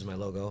matches my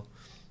logo,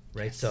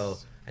 right? Yes. So.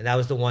 And that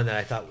was the one that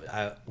I thought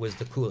was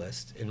the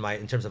coolest in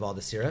terms of all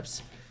the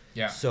syrups.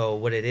 Yeah. So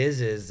what it is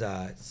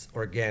it's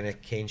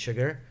organic cane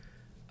sugar,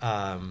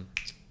 limonene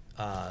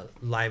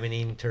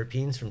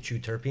terpenes from True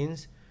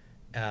Terpenes,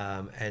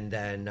 and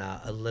then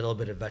a little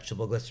bit of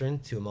vegetable glycerin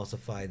to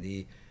emulsify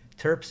the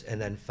terps, and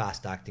then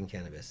fast-acting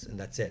cannabis, and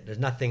that's it. There's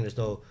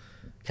no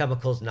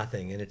chemicals,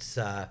 nothing, and it's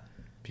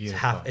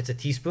beautiful. It's a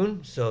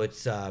teaspoon, so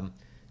it's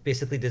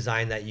basically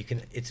designed that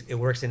it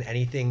works in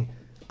anything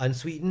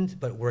unsweetened,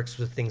 but works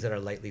with things that are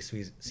lightly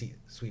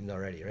sweetened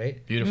already,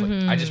 right? Beautiful.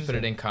 Mm-hmm. I just put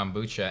it in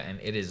kombucha, and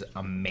it is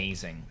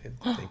amazing.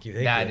 Thank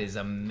you. That is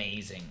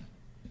amazing.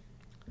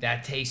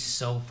 That tastes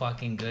so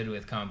fucking good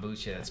with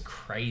kombucha. That's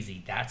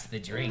crazy. That's the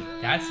drink.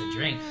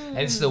 And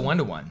it's the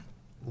 1-to-1.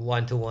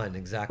 1-to-1,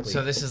 exactly.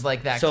 So this is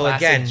like that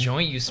classic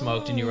joint you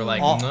smoked, and you were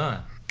like, nah.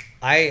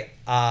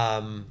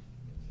 I'm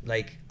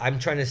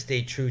trying to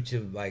stay true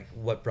to like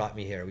what brought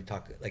me here. We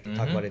talk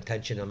about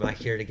intention. I'm not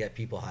here to get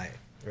people high.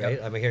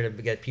 Right, I'm here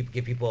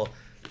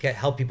to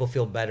help people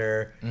feel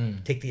better,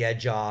 take the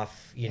edge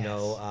off. You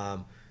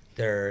know,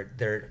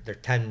 they're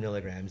 10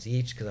 milligrams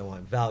each because I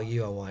want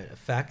value, I want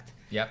effect.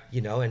 Yep.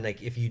 You know, and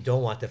like if you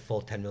don't want the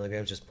full 10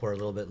 milligrams, just pour a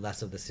little bit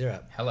less of the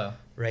syrup. Hello.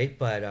 Right,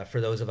 but for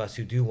those of us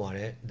who do want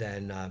it,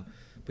 then,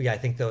 but yeah, I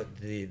think the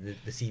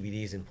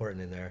CBD is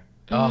important in there.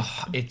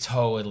 Oh, it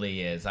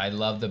totally is. I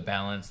love the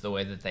balance, the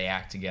way that they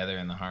act together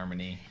and the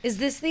harmony. Is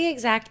this the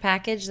exact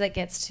package that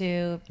gets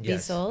to be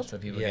sold? So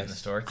people get in the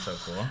store. It's so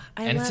cool.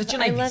 It's such a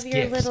nice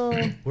gift.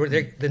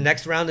 The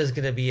next round is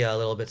going to be a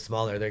little bit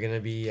smaller. They're going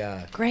to be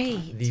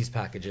great. These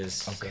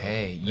packages.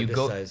 Okay.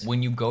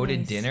 When you go to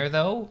dinner,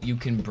 though, you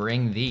can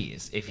bring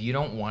these. If you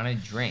don't want to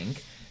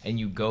drink and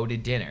you go to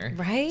dinner,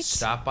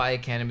 stop by a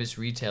cannabis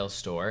retail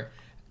store.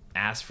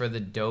 Ask for the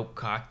dope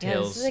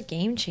cocktails. This is a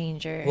game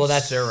changer. Well,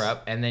 that's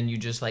syrup, and then you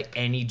just like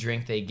any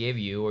drink they give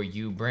you or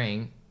you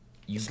bring.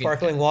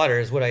 Sparkling water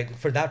is what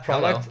for that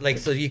product. Hello. Like,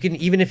 so you can,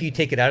 even if you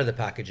take it out of the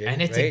packaging,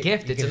 and it's a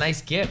gift. It's a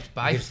nice gift.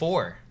 Buy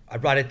 4. I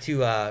brought it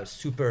to a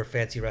super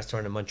fancy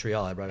restaurant in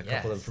Montreal. I brought a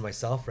couple of them for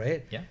myself,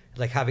 right? Yeah.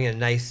 Like having a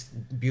nice,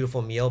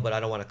 beautiful meal, but I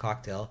don't want a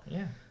cocktail.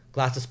 Yeah.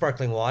 Glass of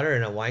sparkling water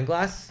and a wine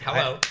glass.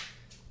 Hello.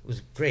 It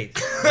was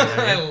great.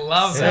 I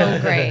love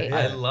that. So great.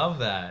 I love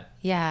that.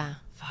 Yeah.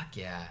 Fuck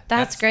yeah.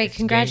 That's great.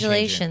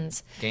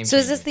 Congratulations. So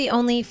is this the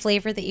only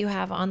flavor that you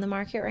have on the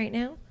market right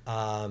now?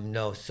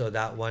 No. So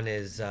that one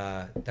is,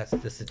 that's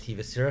the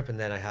sativa syrup. And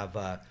then I have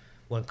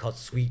one called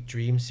Sweet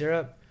Dream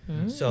syrup.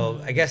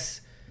 So I guess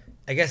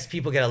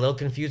people get a little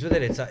confused with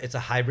it. It's a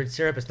hybrid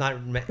syrup. It's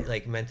not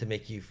meant to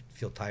make you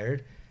feel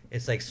tired.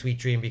 It's like Sweet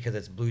Dream because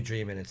it's blue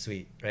dream and it's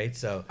sweet, right?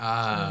 So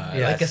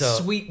like a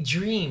sweet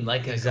dream,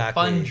 like a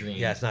fun dream.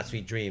 Yeah, it's not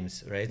Sweet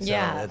Dreams, right? So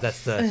yeah.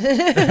 That's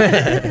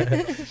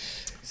the...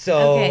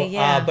 So,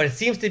 okay, but it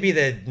seems to be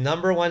the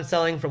number one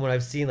selling from what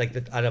I've seen, like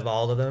out of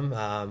all of them,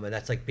 and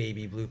that's like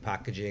baby blue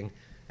packaging,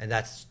 and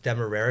that's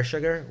Demerara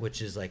sugar,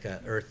 which is like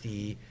a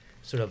earthy,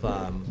 sort of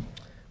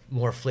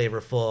more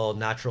flavorful,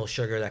 natural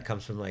sugar that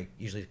comes from like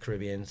usually the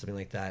Caribbean, something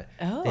like that.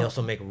 Oh. They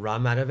also make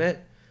rum out of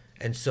it,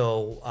 and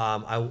so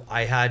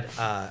I had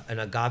an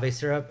agave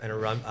syrup and a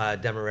rum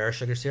Demerara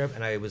sugar syrup,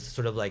 and I was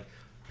sort of like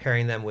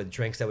pairing them with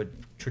drinks that would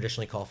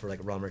traditionally call for like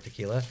rum or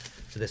tequila.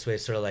 So this way,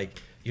 it's sort of like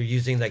you're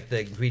using like the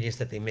ingredients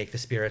that they make the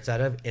spirits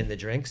out of in the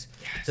drinks,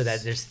 so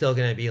that there's still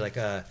going to be like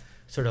a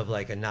sort of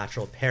like a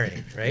natural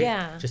pairing, right?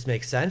 Yeah. Just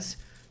makes sense.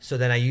 So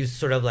then I use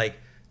sort of like,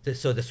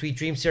 so the Sweet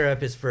Dream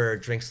syrup is for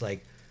drinks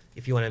like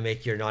if you want to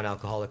make your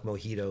non-alcoholic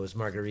mojitos,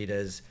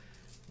 margaritas,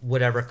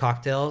 whatever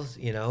cocktails,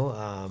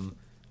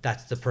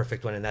 that's the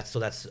perfect one. And that's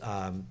 2-to-1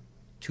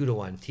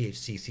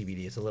 THC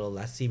CBD. It's a little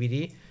less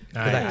CBD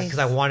because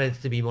I wanted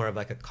it to be more of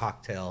like a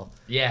cocktail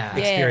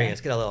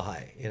experience. Get a little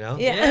high,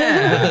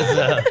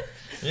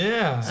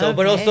 So,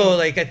 but also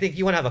like I think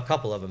you want to have a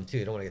couple of them too.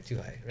 You don't want to get too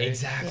high. Right?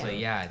 Exactly.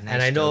 Yeah. Nice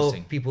and I know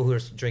dosing. people who are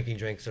drinking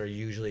drinks are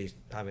usually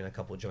having a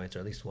couple of joints or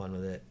at least one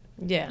with it.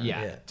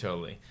 Yeah,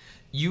 totally.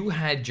 You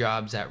had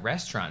jobs at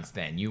restaurants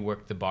then. You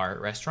worked the bar at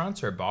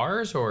restaurants or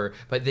bars,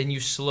 but then you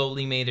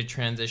slowly made a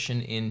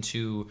transition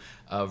into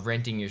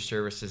renting your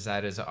services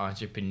out as an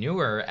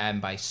entrepreneur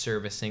and by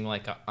servicing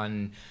like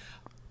an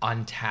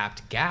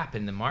untapped gap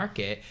in the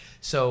market.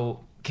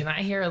 So can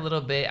I hear a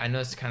little bit? I know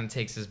this kind of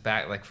takes us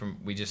back, like from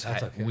we just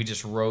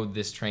rode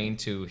this train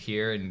to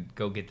here and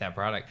go get that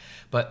product.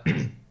 But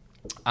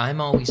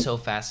I'm always so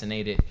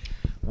fascinated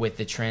with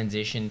the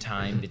transition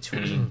time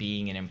between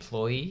being an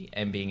employee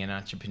and being an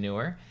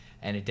entrepreneur.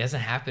 And it doesn't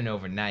happen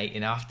overnight.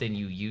 And often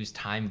you use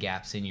time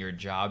gaps in your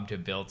job to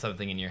build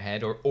something in your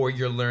head, or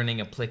you're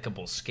learning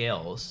applicable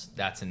skills.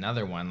 That's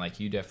another one, like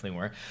you definitely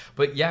were.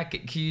 But yeah,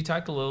 can you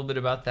talk a little bit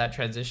about that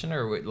transition,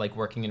 or like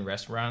working in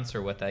restaurants,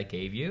 or what that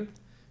gave you?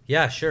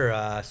 Yeah,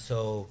 sure.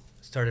 So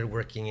started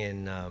working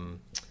in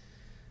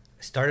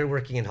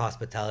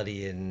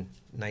hospitality in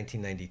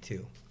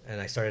 1992, and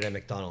I started at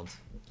McDonald's.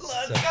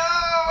 Let's go!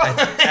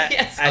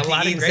 At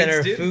the Eden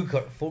Center food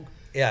court.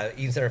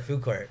 Eden Center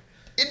food court.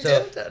 So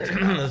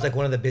it was like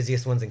one of the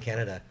busiest ones in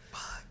Canada.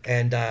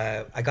 And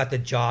I got the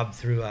job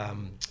through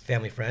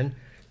family friend.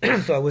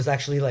 So I was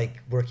actually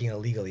like working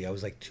illegally. I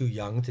was like too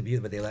young to be,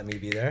 but they let me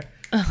be there.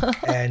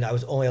 And I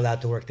was only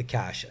allowed to work the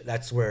cash.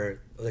 That's where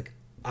like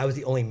I was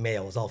the only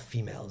male. It was all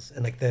females.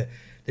 And like the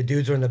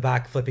dudes were in the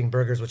back flipping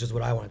burgers, which is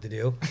what I wanted to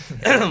do,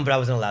 but I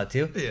wasn't allowed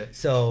to. Yeah.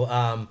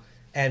 So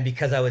and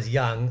because I was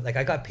young, like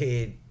I got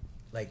paid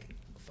like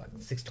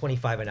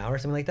 $6.25 an hour,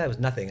 something like that. It was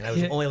nothing, and I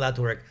was only allowed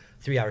to work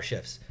 3-hour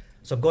shifts.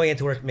 So I'm going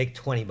into work, make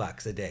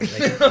 $20 a day. Like,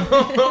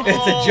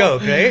 it's a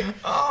joke, right?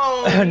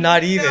 Oh,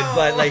 not even. No.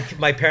 But like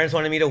my parents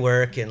wanted me to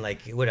work, and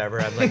like whatever.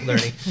 I'm like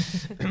learning.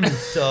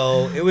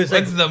 So it was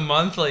like what's the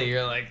monthly?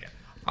 You're like,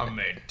 I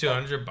made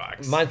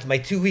 $200. My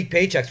 2-week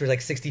paychecks were like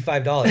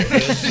 $65.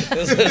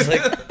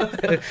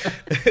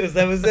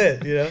 That was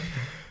it.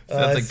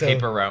 Sounds like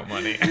paper route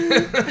money.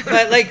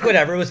 But like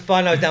whatever, it was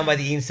fun. I was down by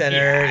the Eden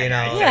Center,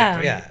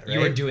 Yeah.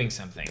 You were doing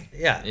something.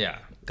 Yeah.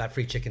 Got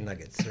free chicken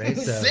nuggets, right?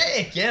 So,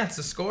 sick. Yeah, it's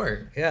a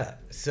score. Yeah.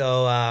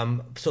 So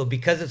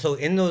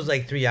in those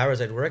like 3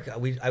 hours I'd work,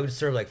 I would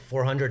serve like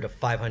 400 to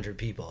 500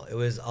 people. It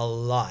was a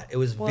lot. It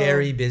was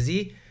very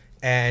busy,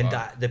 and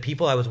the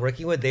people I was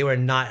working with, they were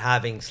not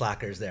having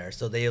slackers there.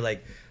 So they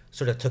like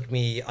sort of took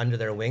me under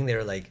their wing. They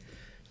were like,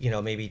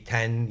 maybe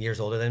 10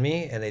 years older than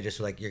me, and they just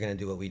were like, you're gonna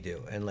do what we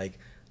do, and like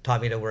taught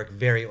me to work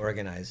very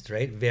organized,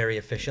 right? Very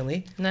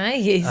efficiently.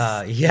 Nice.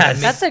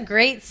 Yes. That's a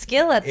great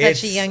skill at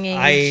such a young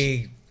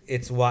age.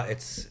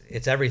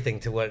 It's everything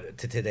to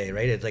today,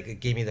 right? It's like it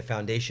gave me the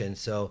foundation.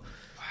 So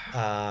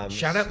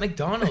shout out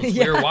McDonald's.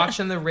 We were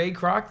watching the Ray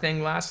Kroc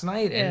thing last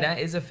night, and that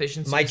is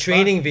efficiency. My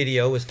training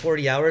video was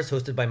 40 hours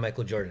hosted by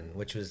Michael Jordan,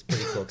 which was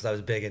pretty cool because I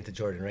was big into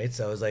Jordan, right?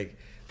 So I was like,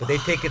 but they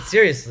take it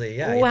seriously.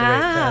 Yeah.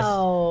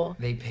 Wow.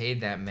 They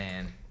paid that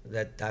man.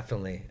 That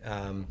definitely.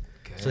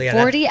 So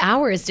 40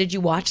 hours. Did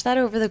you watch that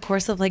over the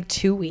course of like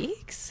 2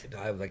 weeks?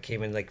 I like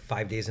came in like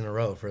 5 days in a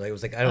row for like it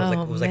was like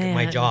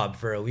my job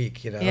for a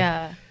week,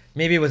 Yeah.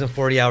 Maybe it wasn't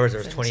 40 hours or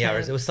it was 20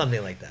 hours. It was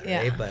something like that,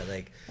 right? But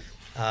like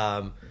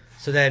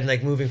so then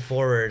like moving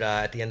forward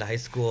at the end of high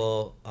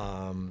school,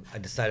 I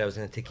decided I was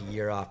going to take a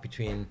year off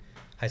between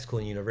high school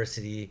and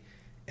university,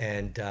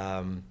 and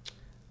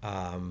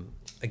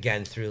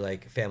again through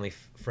like family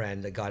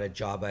friend, I got a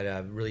job at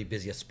a really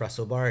busy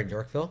espresso bar in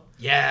Yorkville.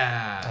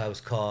 Yeah. It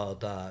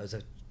was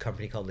a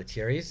company called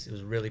Lettieri's. It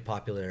was really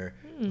popular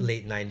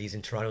late 90s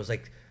in Toronto. It was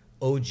like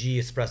OG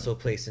espresso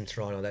place in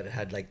Toronto that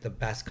had like the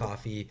best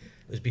coffee.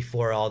 It was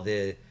before all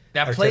the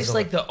place,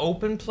 like the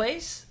open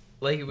place,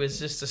 like it was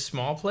just a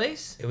small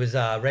place. It was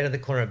right at the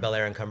corner of Bel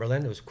Air and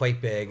Cumberland. It was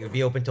quite big. It would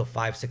be open till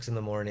 5-6 in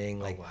the morning.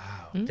 Like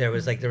there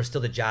was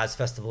still the jazz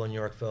festival in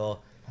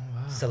Yorkville. Oh,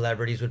 wow.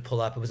 Celebrities would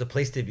pull up. It was a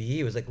place to be.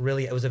 It was like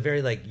really. It was a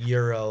very like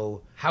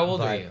Euro. How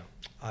old are you?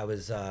 I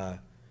was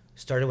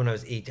started when I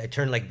was 8. I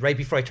turned like right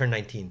before I turned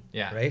 19.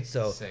 Yeah. Right.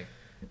 So. Sick.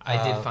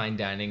 I did fine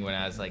dining when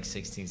I was like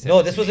 16, 17.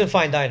 No, this wasn't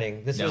fine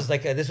dining. This was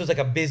like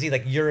a busy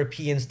like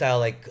European style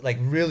like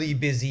really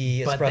busy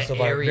espresso bar. But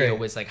the area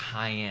was like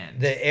high end.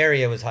 The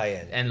area was high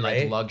end and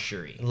like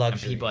luxury. And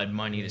people had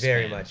money to spend.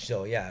 Very much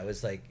so. Yeah, it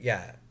was like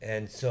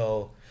and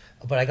so,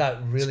 but I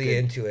got really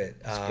into it.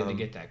 It's good to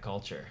get that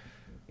culture.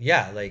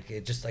 Yeah, like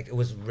it just like it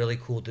was really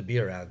cool to be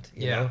around.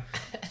 You know,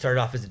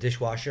 started off as a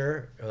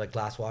dishwasher or like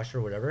glass washer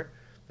or whatever,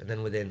 but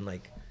then within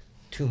like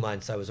 2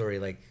 months I was already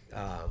like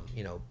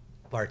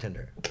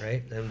bartender,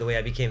 right? And the way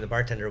I became the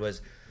bartender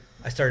was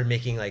I started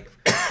making like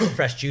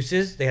fresh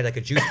juices. They had like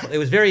a juice. It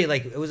was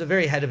a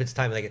very ahead of its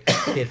time. Like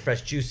they had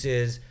fresh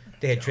juices.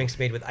 They had drinks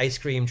made with ice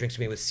cream, drinks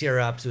made with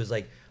syrups. It was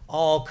like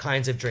all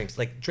kinds of drinks.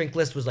 Like drink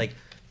list was like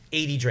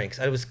 80 drinks.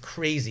 It was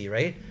crazy,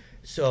 right?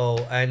 So,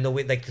 and the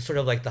way, like the sort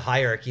of like the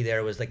hierarchy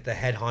there was like the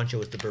head honcho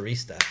was the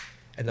barista,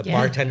 and the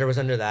bartender was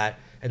under that,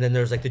 and then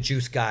there was like the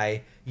juice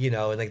guy, you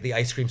know, and like the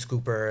ice cream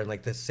scooper and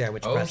like the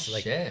sandwich press,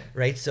 like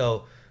right.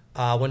 So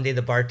one day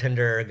the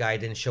bartender guy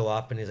didn't show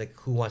up, and he's like,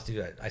 "Who wants to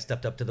do it?" I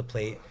stepped up to the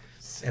plate,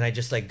 and I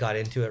just like got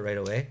into it right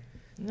away,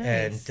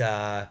 and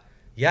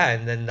yeah,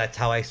 and then that's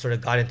how I sort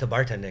of got into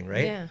bartending,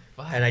 right? Yeah.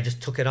 And I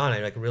just took it on. I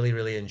like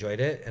really enjoyed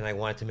it, and I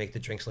wanted to make the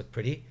drinks look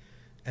pretty,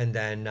 and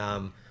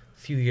then.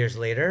 Few years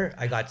later,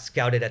 I got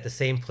scouted at the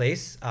same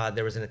place.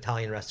 There was an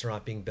Italian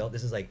restaurant being built.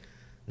 This is like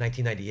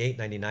 1998,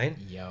 99.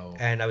 Yo.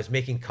 And I was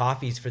making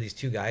coffees for these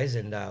two guys.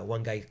 And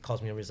one guy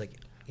calls me over. He's like,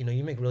 you know,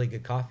 you make really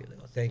good coffee. I'm like,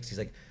 oh, thanks. He's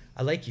like,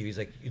 I like you. He's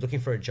like, you looking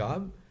for a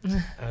job?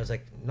 And I was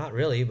like, not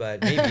really,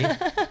 but maybe.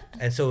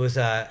 And so it was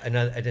an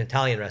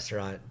Italian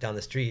restaurant down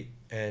the street.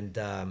 And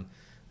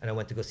I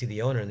went to go see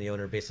the owner. And the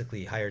owner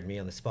basically hired me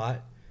on the spot.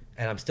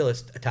 And I'm still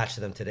attached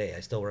to them today. I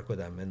still work with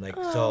them. And like,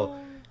 so...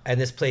 And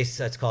this place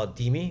that's called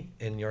Dimi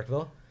in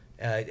Yorkville,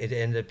 it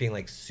ended up being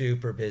like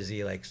super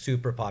busy, like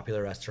super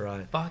popular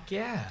restaurant. Fuck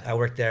yeah! I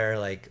worked there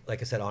like I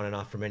said on and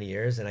off for many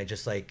years, and I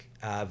just like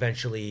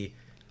eventually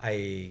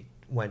I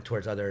went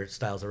towards other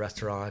styles of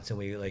restaurants, and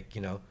we like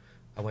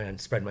I went and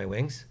spread my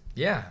wings.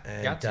 Yeah,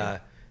 and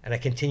I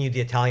continued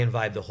the Italian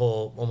vibe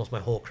almost my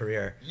whole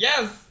career.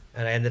 Yes.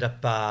 And I ended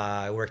up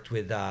I worked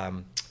with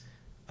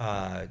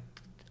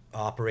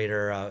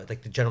operator,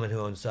 like the gentleman who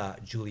owns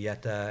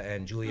Giulietta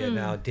and Giulia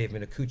now, Dave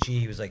Minicucci.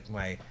 He was like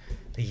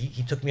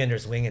he took me under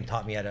his wing and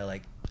taught me how to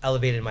like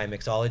elevated my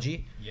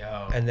mixology.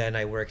 Yo. And then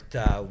I worked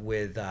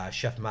with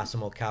Chef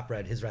Massimo Capra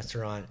at his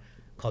restaurant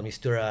called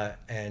Mistura,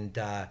 and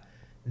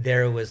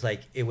there was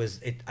like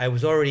I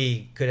was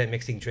already good at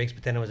mixing drinks,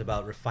 but then it was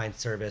about refined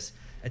service,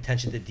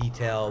 attention to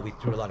detail. We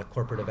threw a lot of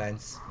corporate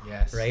events.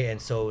 Yes. Right.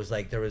 And so it was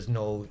like there was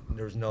no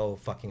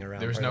fucking around.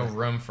 There was no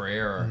room for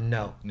error.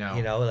 No.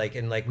 No.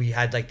 Like we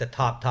had like the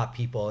top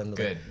people and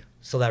like,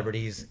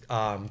 celebrities,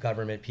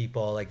 government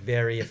people, like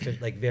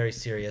very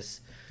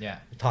serious. Yeah.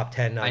 Top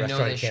 10 I know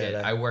restaurant this in Canada.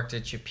 shit. I worked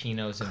at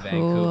Chipino's in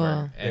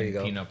Vancouver, There you and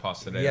go. Pino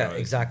Postadero. Yeah,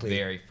 exactly. Is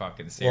very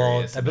fucking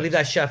serious. Well, I believe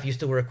that chef used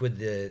to work with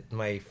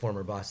my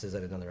former bosses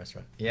at another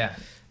restaurant. Yeah.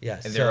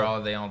 Yeah. And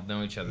they all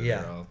know each other.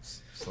 Yeah. They're all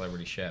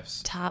celebrity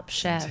chefs. Top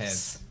chefs.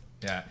 Intense.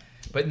 Yeah.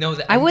 But no,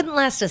 I wouldn't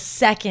last a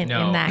second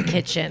in that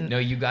kitchen. No,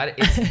 you got it.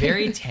 It's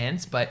very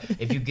tense, but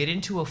if you get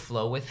into a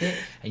flow with it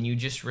and you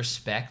just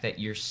respect that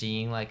you're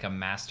seeing like a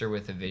master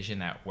with a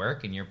vision at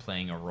work and you're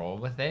playing a role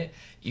with it,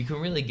 you can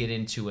really get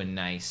into a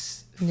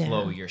nice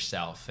flow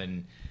yourself.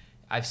 And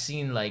I've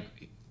seen like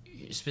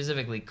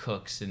specifically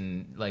cooks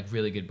and like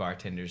really good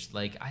bartenders,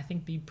 like I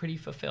think be pretty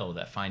fulfilled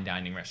at fine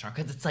dining restaurant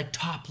because it's like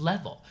top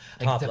level.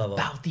 Like it's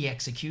about the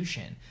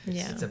execution.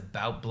 Yeah. It's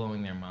about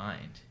blowing their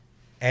mind.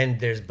 And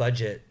there's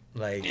budget.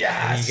 Like you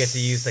get to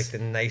use like the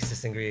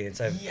nicest ingredients.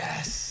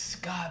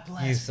 God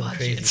bless. Used some budget.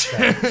 crazy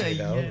stuff,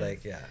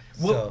 like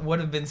What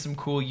have been some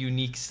cool,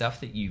 unique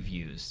stuff that you've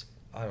used?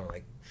 I don't know,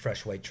 like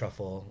fresh white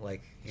truffle,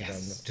 like you know,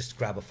 just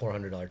grab a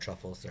 $400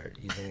 truffle, start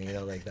using,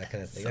 like that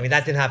kind of thing. I mean,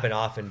 that didn't happen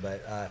often,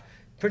 but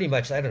pretty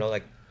much, I don't know,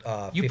 like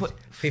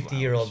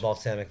 50-year-old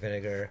balsamic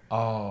vinegar.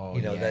 Oh,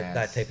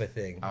 that type of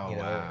thing. Oh,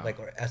 wow. Like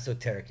or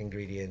esoteric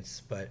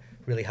ingredients, but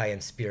really high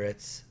end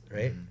spirits,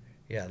 right?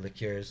 Yeah,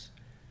 liqueurs.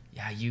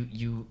 Yeah,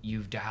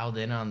 you've dialed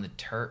in on the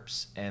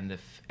terps and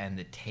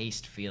the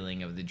taste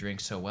feeling of the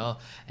drink so well,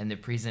 and the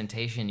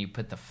presentation. You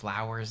put the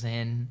flowers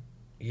in.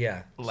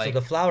 Yeah. Like, so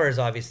the flowers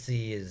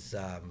obviously is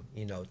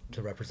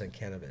to represent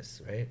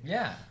cannabis, right?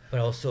 Yeah. But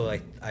also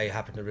like I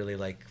happen to really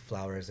like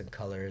flowers and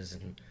colors,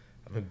 and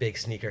I'm a big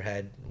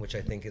sneakerhead, which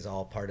I think is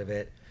all part of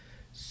it.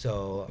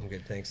 So I'm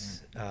good,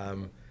 thanks.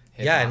 And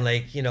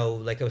like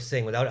like I was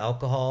saying, without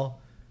alcohol.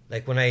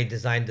 Like when I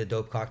designed the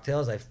dope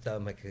cocktails,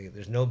 I'm like,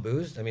 there's no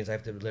booze. That means I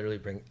have to literally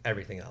bring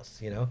everything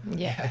else,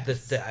 Yeah.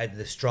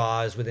 The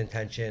straws with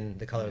intention,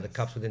 the color of the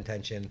cups with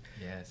intention.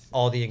 Yes.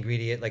 All the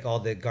ingredient, like all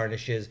the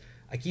garnishes.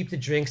 I keep the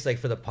drinks like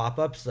for the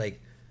pop-ups. Like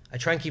I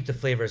try and keep the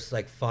flavors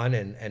like fun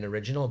and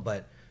original,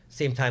 but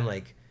same time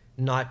like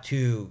not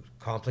too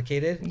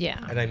complicated.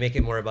 Yeah. And I make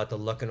it more about the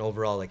look and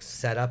overall like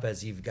setup,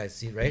 as you guys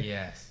see, right?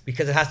 Yes.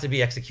 Because it has to be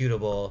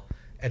executable.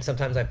 And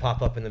sometimes I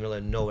pop up in the middle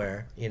of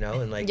nowhere,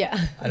 and like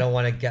I don't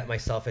want to get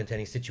myself into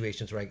any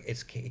situations where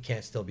it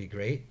can't still be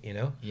great,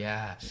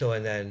 Yeah. So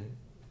and then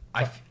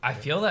I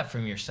feel that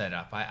from your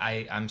setup.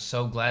 I'm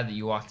so glad that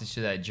you walked us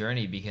through that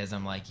journey, because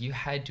I'm like, you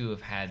had to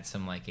have had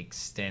some like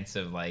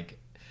extensive like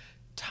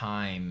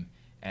time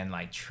and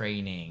like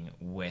training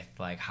with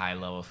like high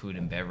level food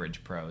and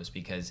beverage pros,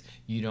 because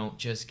you don't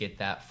just get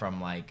that from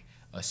like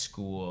a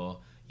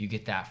school. You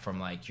get that from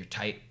like your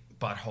tight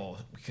butthole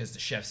because the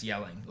chef's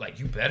yelling like,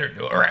 you better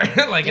do it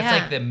right. Like it's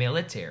like the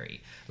military.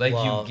 Like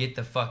you get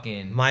the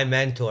fucking. My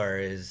mentor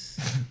is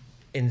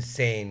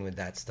insane with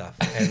that stuff,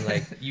 and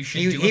like you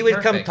should he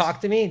would come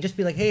talk to me and just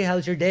be like, hey,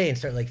 how's your day, and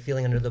start like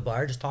feeling under the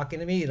bar, just talking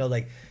to me,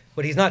 like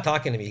but he's not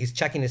talking to me. He's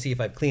checking to see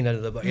if I've cleaned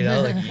under the, you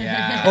know, like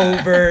Yeah.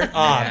 covert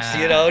ops,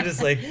 you know,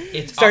 just like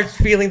starts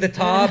feeling the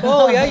top.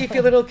 Oh yeah, you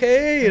feeling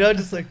okay? You know,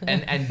 just like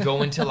and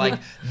go into like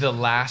the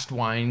last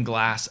wine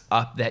glass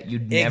up that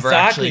you'd never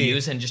actually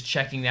use, and just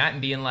checking that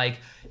and being like,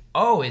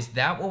 oh, is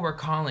that what we're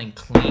calling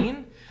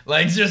clean?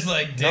 Like just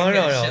like no.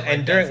 Shit And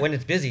like during when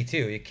it's busy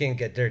too, you can't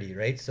get dirty,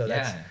 right? So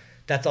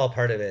that's all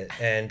part of it.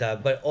 And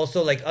but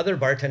also like other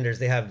bartenders,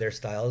 they have their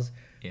styles.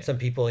 Yeah. Some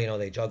people, you know,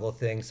 they juggle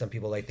things. Some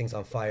people light things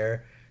on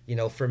fire. You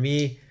know, for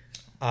me,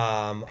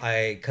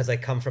 because I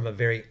come from a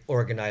very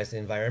organized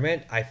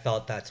environment, I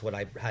felt that's what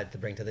I had to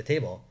bring to the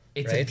table.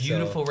 It's right? a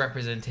beautiful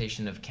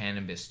representation of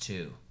cannabis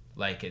too.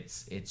 Like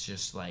it's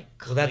just like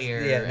clear.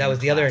 Well, that was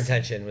the other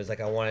intention, was like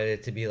I wanted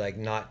it to be like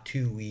not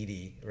too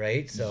weedy,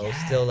 right? So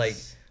still like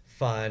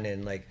fun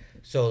and like,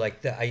 so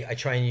like I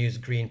try and use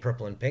green,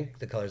 purple, and pink,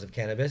 the colors of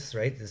cannabis,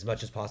 right, as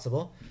much as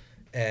possible.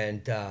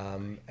 And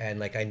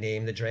like I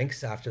name the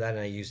drinks after that, and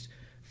I used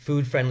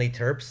food friendly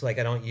terps. Like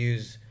I don't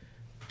use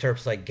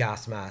terps like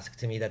gas mask.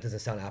 To me, that doesn't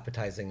sound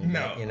appetizing.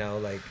 No. You know,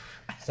 like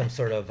some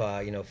sort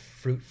of you know,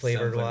 fruit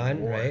flavored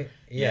one, right?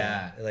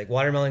 Yeah. Like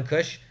watermelon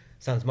kush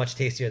sounds much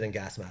tastier than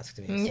gas mask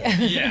to me. So.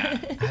 Yeah.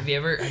 Have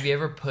you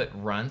ever put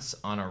runts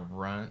on a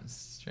runt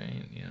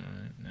strain? You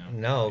know,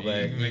 no,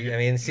 but I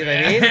mean, see what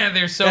I mean?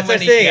 There's so That's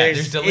many. Yeah,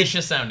 there's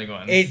delicious sounding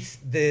ones. It's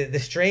the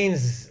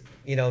strains,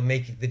 you know,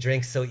 make the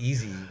drinks so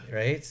easy,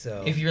 right?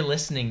 So if you're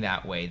listening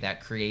that way,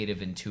 that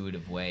creative,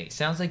 intuitive way,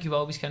 sounds like you've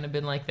always kind of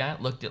been like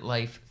that. Looked at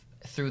life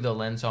through the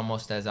lens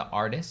almost as an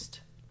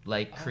artist,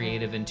 like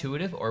creative,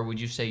 intuitive, or would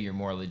you say you're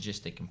more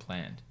logistic and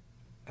planned?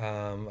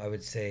 I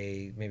would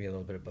say maybe a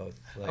little bit of both.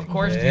 Like, of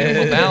course,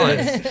 beautiful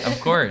balance. Of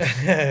course,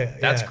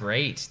 that's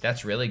great.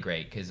 That's really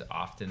great, because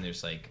often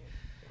there's like,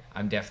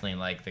 I'm definitely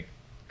like the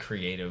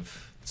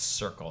creative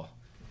circle.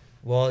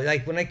 Well,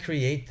 like when I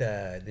create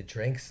the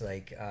drinks,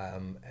 like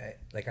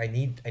I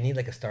need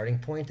like a starting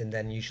point, and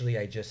then usually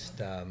I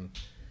just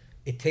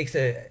it takes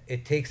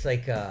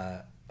like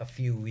a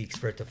few weeks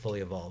for it to fully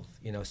evolve.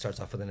 You know, it starts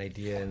off with an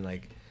idea and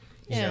like.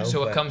 You know,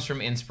 so it comes from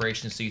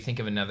inspiration. So you think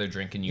of another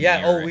drink and you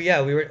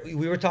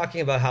we were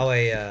talking about how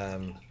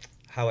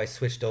I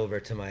switched over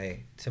to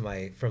my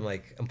from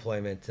like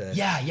employment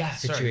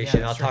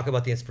situation. I'll talk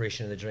about the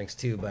inspiration of the drinks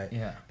too, but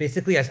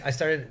basically I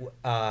started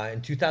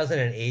in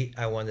 2008.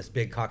 I won this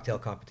big cocktail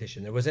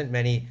competition. There wasn't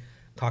many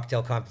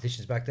cocktail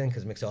competitions back then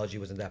because mixology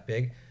wasn't that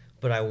big,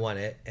 but I won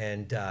it,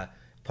 and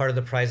part of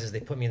the prize is they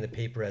put me in the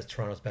paper as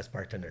Toronto's best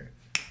bartender.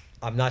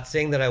 I'm not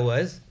saying that I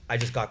was. I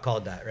just got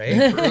called that, right?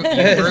 You proved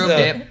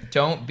it.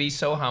 Don't be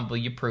so humble.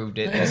 You proved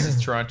it. This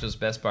is Toronto's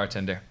best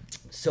bartender.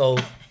 So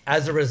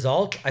as a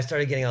result, I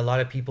started getting a lot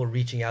of people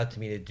reaching out to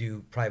me to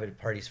do private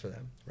parties for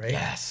them, right?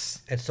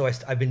 Yes. And so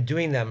I've been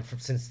doing them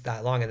since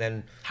that long. And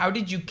then how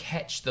did you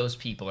catch those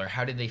people, or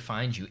how did they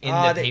find you? In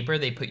the paper,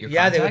 they put your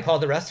contact? They would call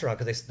the restaurant,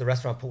 because the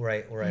restaurant put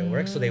where I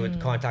work. So they would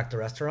contact the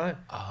restaurant.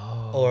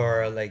 Oh.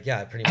 Or like,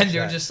 pretty much. And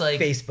they're just like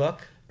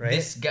Facebook. Right?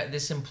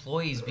 This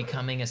employee's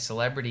becoming a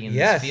celebrity in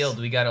this field.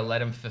 We got to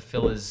let him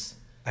fulfill his.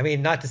 I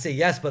mean, not to say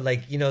yes, but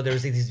like, you know, there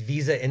was these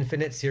Visa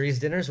Infinite series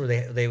dinners where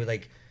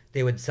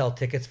they would sell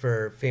tickets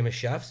for famous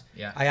chefs.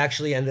 Yeah. I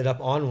actually ended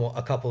up on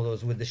a couple of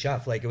those with the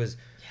chef. Like it was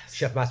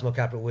Chef Massimo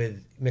Capra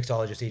with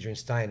mixologist Adrian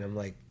Stein. I'm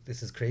like,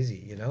 this is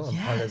crazy, you know. I'm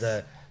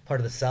part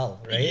of the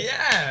cell, right?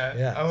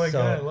 Yeah. Oh my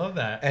god, I love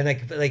that. And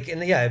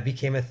it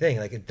became a thing.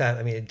 Like it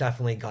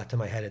definitely got to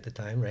my head at the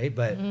time, right?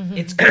 But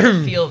it's good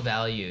to feel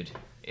valued.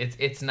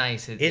 It's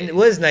nice. It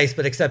was nice,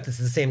 but except it's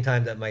the same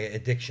time that my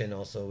addiction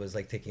also was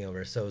like taking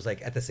over. So it was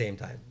like at the same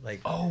time.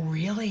 Like, oh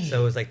really?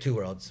 So it was like two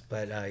worlds.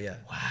 But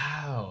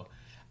Wow.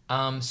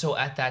 So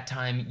at that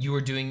time you were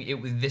doing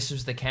it. This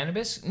was the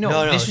cannabis?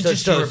 No. This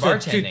was just you were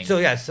bartending.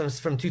 So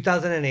from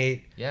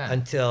 2008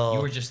 until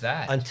you were just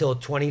that until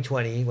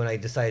 2020 when I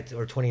decided,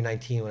 or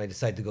 2019 when I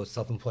decided to go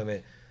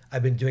self-employment.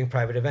 I've been doing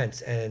private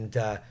events, and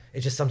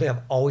it's just something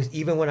I've always,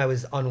 even when I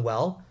was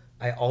unwell,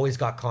 I always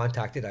got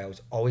contacted. I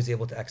was always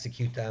able to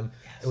execute them.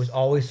 It was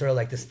always sort of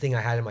like this thing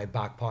I had in my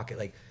back pocket.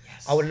 Like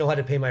I wouldn't know how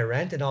to pay my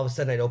rent, and all of a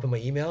sudden I'd open my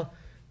email,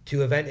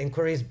 2 event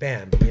inquiries,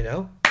 bam, you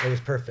know, it was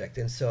perfect.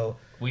 And so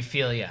we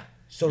feel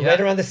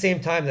right around the same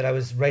time that I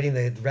was writing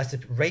the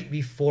recipe, right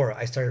before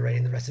I started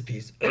writing the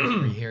recipes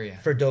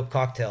for dope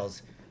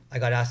cocktails, I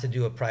got asked to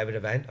do a private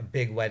event, a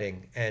big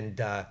wedding, and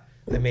I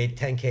made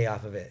 $10K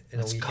off of it in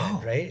a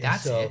weekend, right?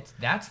 That's it.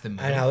 That's the move.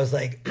 And I was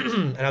like,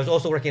 and I was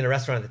also working in a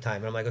restaurant at the time,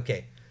 and I'm like,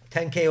 okay,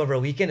 10K over a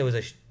weekend, it was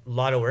a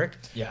lot of work.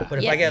 Yeah.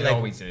 But if I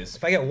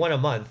get one a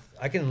month,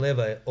 I can live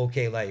a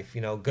okay life,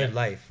 you know, good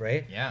life,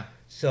 right? Yeah.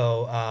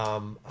 So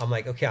I'm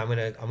like, okay, I'm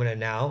gonna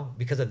now,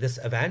 because of this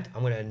event,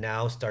 I'm gonna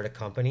now start a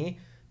company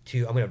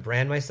I'm gonna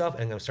brand myself,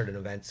 and I'm gonna start an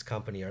events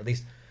company, or at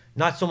least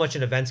not so much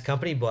an events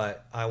company,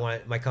 but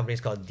my company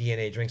is called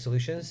DNA Drink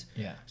Solutions.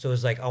 Yeah. So it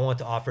was like, I want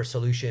to offer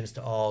solutions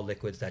to all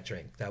liquids that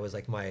drink. That was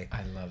like my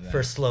I love that.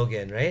 first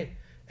slogan, right?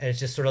 And it's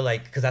just sort of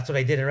like, because that's what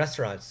I did in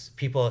restaurants.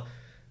 People,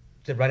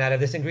 to run out of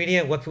this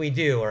ingredient, what can we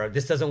do? Or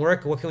this doesn't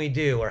work, what can we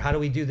do? Or how do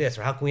we do this?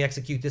 Or how can we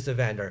execute this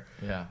event? Or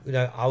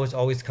I was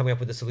always coming up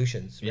with the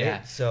solutions. Right?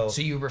 Yeah. So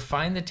you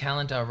refined the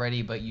talent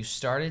already, but you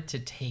started to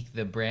take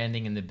the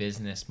branding and the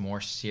business more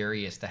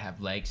serious to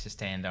have legs to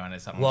stand on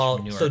as an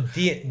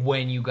entrepreneur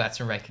when you got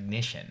some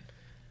recognition.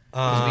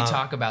 Because we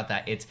talk about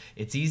that.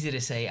 It's easy to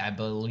say I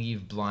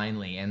believe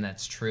blindly, and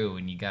that's true.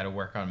 And you got to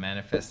work on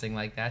manifesting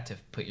like that to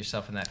put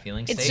yourself in that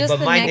feeling state. Just but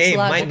my name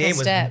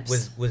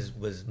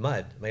was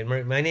Mud.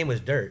 My name was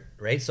Dirt,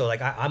 right? So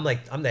like I'm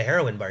the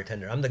heroin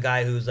bartender. I'm the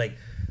guy who's like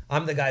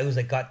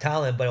got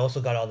talent, but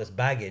also got all this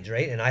baggage,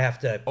 right? And I have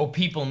to. Oh,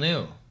 people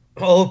knew.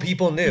 Oh,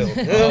 people knew.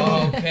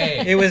 Oh,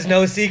 okay. It was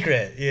no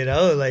secret,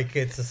 like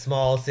it's a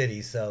small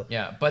city, so.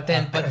 Yeah, but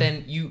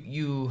then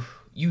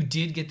you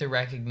did get the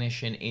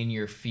recognition in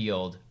your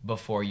field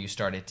before you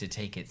started to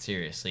take it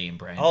seriously and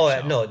brand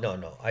yourself.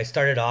 No. I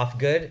started off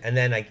good, and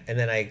then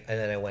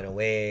I went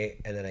away,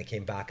 and then I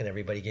came back, and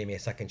everybody gave me a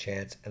second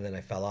chance, and then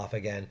I fell off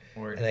again,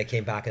 and I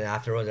came back, and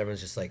afterwards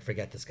everyone's just like,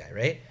 forget this guy,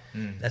 right?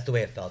 That's the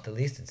way it felt. At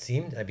least it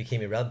seemed. I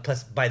became irrelevant.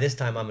 Plus, by this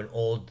time, I'm an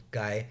old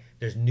guy.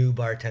 There's new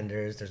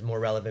bartenders. There's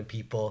more relevant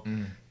people.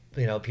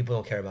 People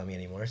don't care about me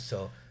anymore.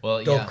 So,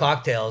 Dope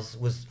Cocktails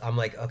was. I'm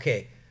like,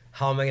 okay.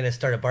 How am I going to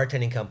start a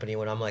bartending company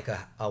when I'm like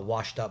a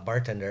washed up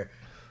bartender?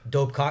 I'm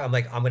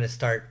going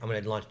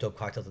to launch Dope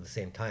Cocktails at the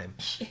same time.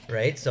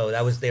 Right. So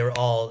they were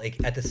all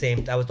like at the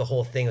same, that was the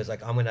whole thing. It was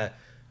like, I'm going to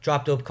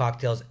drop Dope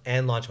Cocktails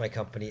and launch my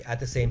company at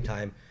the same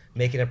time,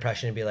 make an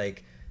impression and be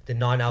like the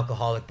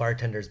non-alcoholic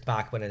bartenders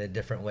back, but in a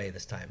different way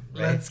this time.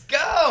 Right? Let's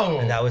go.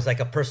 And that was like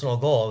a personal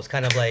goal. It was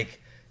kind of like,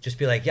 just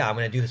be like, yeah, I'm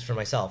going to do this for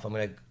myself. I'm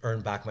going to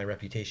earn back my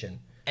reputation.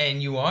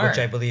 And you are. Which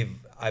I believe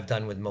I've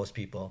done with most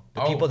people.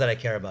 The people that I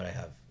care about, I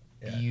have.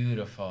 Yeah.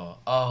 Beautiful.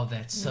 Oh,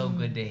 that's so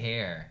good to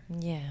hear.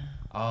 Yeah.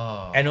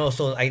 Oh. And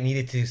also, I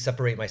needed to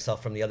separate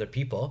myself from the other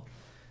people.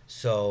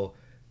 So,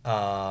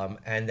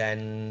 and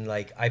then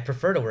like I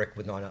prefer to work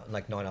with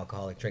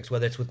non-alcoholic drinks,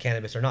 whether it's with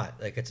cannabis or not.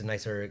 Like it's a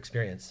nicer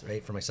experience,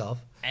 right, for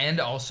myself. And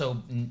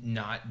also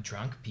not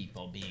drunk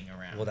people being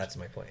around. Well, that's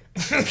my point.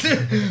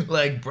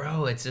 Like,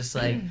 bro, it's just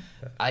like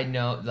I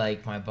know.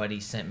 Like my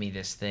buddy sent me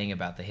this thing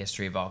about the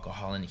history of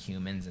alcohol in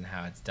humans and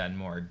how it's done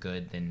more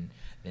good than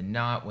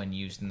not when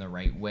used in the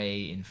right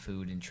way in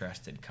food and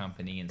trusted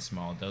company in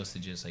small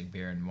dosages like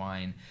beer and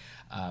wine.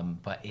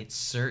 But it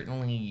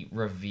certainly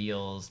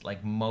reveals,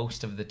 like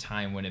most of the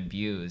time when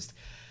abused,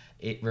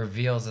 it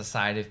reveals a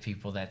side of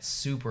people that's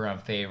super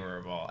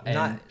unfavorable.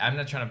 And I'm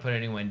not trying to put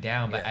anyone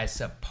down, but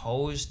as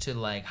opposed to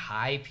like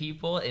high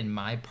people in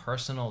my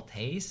personal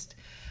taste,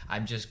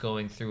 I'm just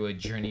going through a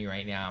journey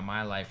right now in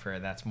my life where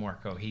that's more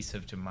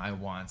cohesive to my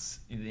wants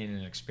in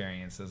an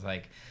experience. It's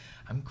like,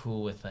 I'm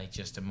cool with like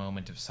just a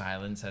moment of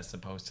silence as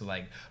opposed to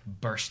like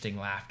bursting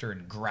laughter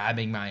and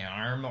grabbing my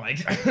arm,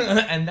 like,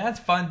 and that's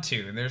fun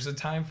too. And there's a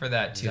time for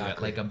that too,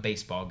 at like a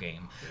baseball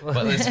game.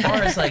 But as far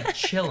as like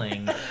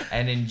chilling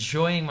and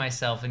enjoying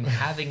myself and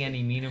having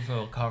any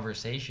meaningful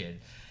conversation,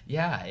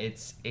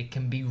 it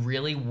can be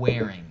really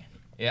wearing.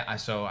 Yeah,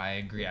 so I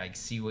agree. I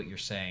see what you're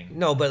saying.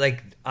 No, but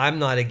like I'm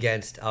not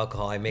against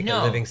alcohol. I make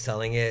a living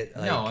selling it.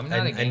 Like, no, I'm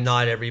not against. And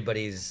not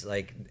everybody's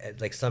like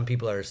some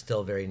people are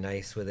still very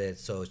nice with it.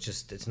 So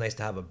it's nice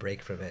to have a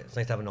break from it. It's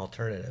nice to have an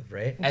alternative,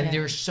 right? And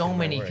there's so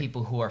many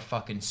people who are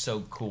fucking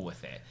so cool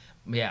with it.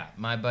 Yeah,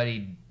 my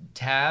buddy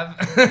Tav,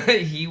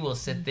 he will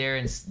sit there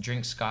and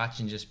drink scotch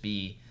and just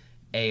be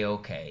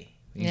A-okay.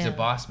 He's a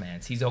boss man.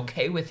 He's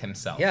okay with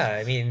himself. Yeah,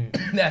 I mean...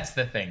 That's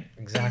the thing.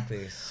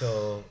 Exactly.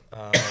 So,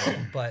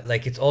 but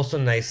like it's also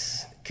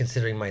nice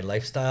considering my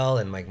lifestyle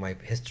and like my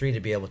history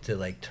to be able to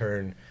like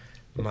turn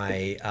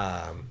my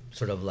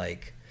sort of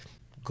like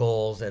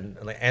goals and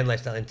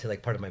lifestyle into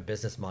like part of my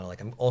business model. Like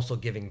I'm also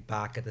giving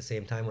back at the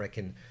same time where I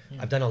can...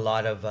 I've done a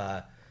lot of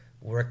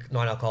work,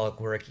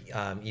 non-alcoholic work,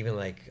 even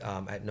like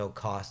at no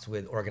cost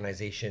with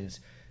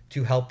organizations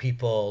to help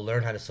people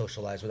learn how to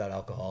socialize without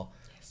alcohol.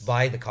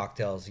 Buy the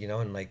cocktails,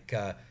 and like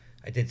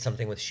I did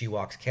something with She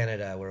Walks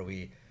Canada where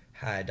we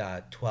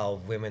had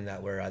 12 women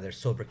that were either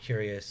sober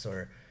curious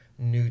or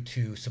new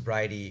to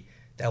sobriety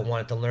that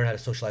wanted to learn how to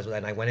socialize with that.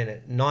 And I went in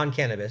at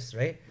non-cannabis,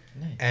 right?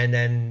 Nice. And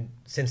then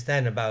since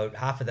then, about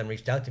half of them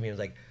reached out to me and was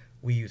like,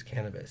 we use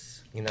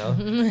cannabis,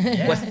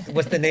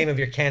 what's the name of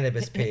your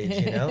cannabis page,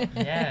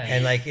 Yeah.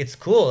 And like it's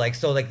cool, like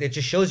so like it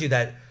just shows you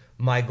that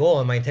my goal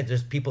and my intent,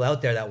 there's people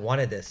out there that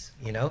wanted this,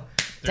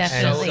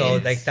 Definitely.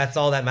 And so like that's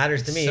all that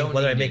matters to me, so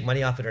whether needed. I make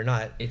money off it or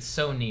not. It's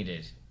so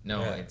needed.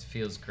 No, it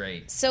feels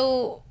great.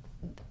 So,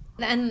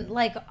 and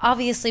like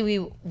obviously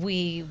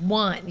we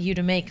want you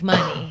to make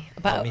money,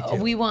 but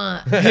we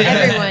want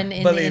everyone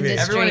in the industry.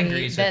 Everyone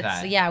agrees with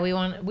that. Yeah, we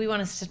want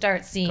to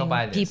start seeing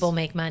people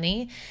make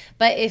money.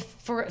 But if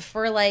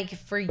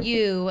for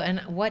you, and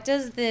what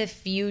does the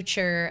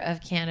future of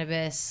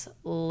cannabis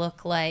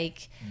look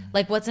like?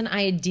 Like, what's an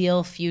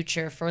ideal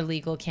future for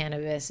legal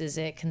cannabis? Is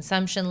it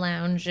consumption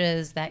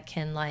lounges that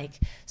can like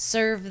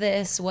serve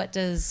this? What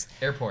does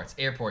airports?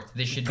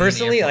 This should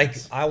personally be like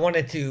I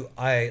wanted to.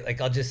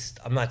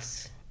 I'm not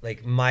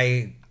like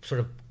my sort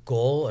of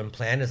goal and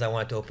plan is I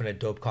want to open a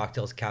dope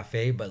cocktails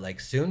cafe, but like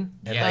soon,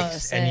 and Yeah. like Oh,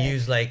 sick. and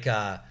use like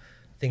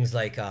things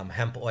like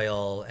hemp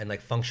oil and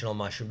like functional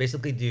mushroom.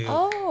 Basically,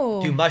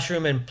 do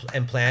mushroom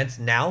and plants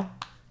now,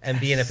 and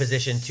be in a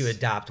position to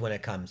adapt when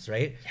it comes,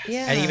 right?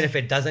 Yeah. And even if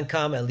it doesn't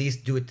come, at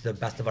least do it to the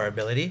best of our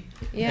ability.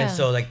 Yeah. And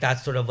so like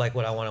that's sort of like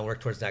what I want to work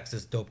towards next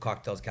is dope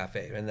cocktails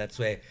cafe, and that's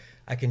way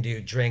I can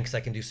do drinks, I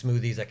can do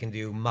smoothies, I can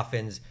do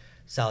muffins,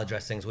 salad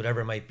dressings,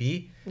 whatever it might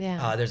be.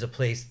 Yeah. There's a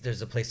place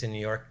in New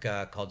York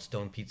called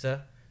Stone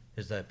Pizza.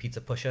 There's a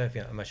Pizza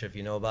Pusha. I'm not sure if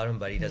you know about him,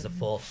 but he does a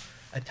full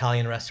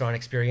Italian restaurant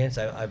experience.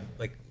 I've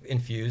like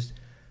infused,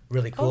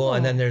 really cool.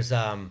 And then there's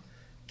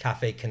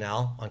Cafe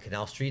Canal on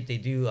Canal Street. They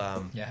do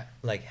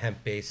like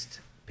hemp-based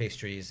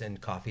pastries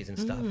and coffees and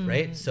stuff,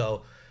 right?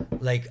 So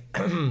like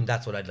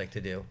that's what I'd like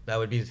to do. That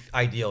would be the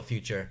ideal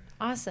future.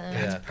 Awesome.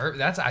 Yeah.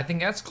 I think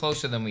that's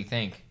closer than we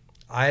think.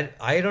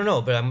 I don't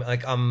know, but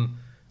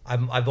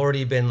I've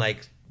already been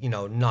like, you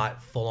know,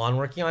 not full on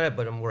working on it,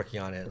 but I'm working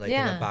on it like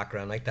in the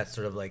background. Like that's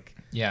sort of like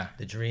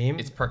the dream.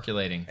 It's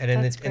percolating. And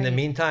in the great.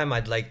 meantime,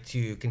 I'd like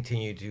to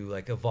continue to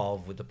like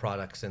evolve with the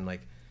products and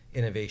like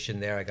innovation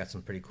there. I got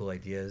some pretty cool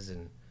ideas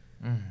and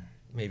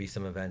maybe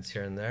some events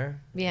here and there.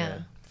 Yeah.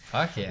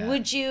 Fuck yeah.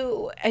 Would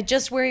you,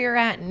 just where you're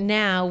at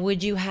now,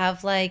 would you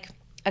have like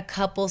a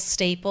couple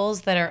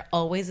staples that are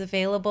always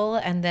available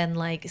and then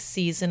like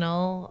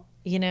seasonal,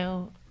 you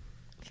know,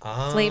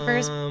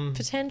 flavors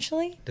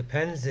potentially?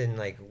 Depends in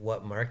like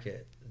what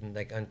market. In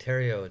like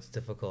Ontario, it's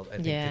difficult, I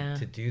think,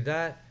 to do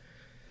that.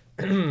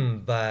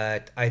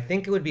 But I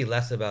think it would be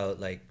less about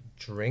like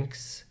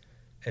drinks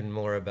and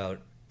more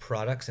about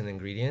products and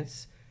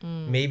ingredients.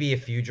 Maybe a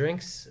few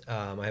drinks.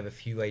 I have a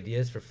few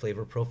ideas for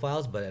flavor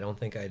profiles, but I don't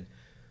think I'd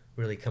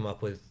really come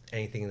up with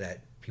anything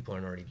that people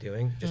aren't already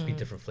doing. Just be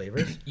different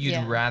flavors.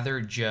 You'd rather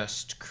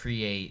just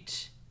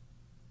create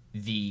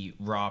the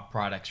raw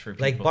products for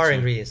people, Like bar to...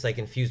 ingredients, like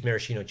infused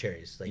maraschino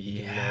cherries, like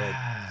you can, you know,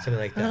 like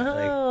something like that.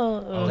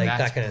 Oh, like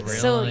that's that kind of thing.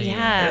 So, brilliant.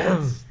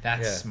 yeah.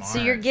 That's Yeah. smart.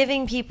 So you're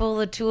giving people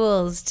the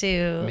tools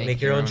to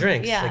Make your own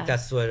drinks. Yeah. Like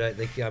that's what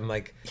I'm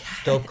like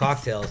dope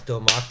cocktails,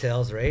 dope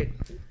mocktails, right?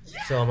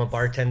 So I'm a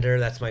bartender.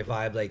 That's my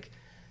vibe. Like,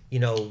 you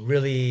know,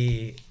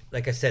 really,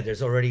 like I said,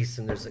 there's already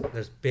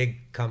there's big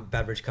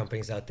beverage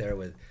companies out there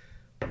with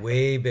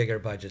way bigger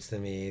budgets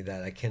than me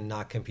that I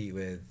cannot compete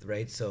with,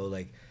 right? So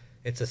like,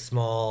 it's a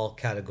small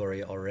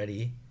category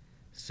already.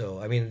 So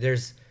I mean,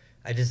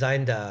 I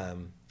designed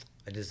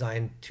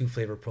 2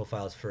 flavor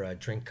profiles for a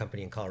drink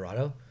company in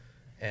Colorado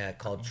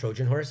called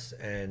Trojan Horse,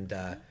 and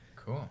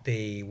Cool.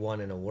 they won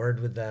an award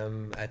with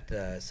them at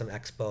some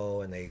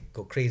expo, and they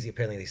go crazy.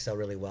 Apparently, they sell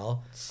really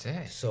well.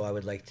 Sick. So I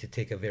would like to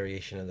take a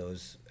variation of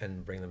those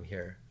and bring them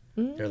here.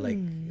 They're like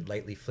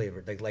lightly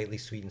flavored, like lightly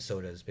sweetened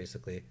sodas,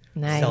 basically.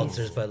 Nice.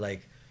 Seltzers, but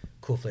like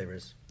cool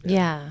flavors.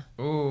 Yeah.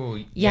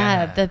 Ooh,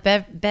 Yeah,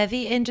 the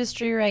bevy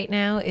industry right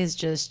now is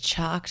just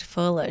chocked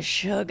full of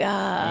sugar.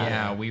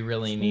 Yeah, we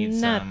really need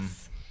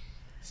Nuts.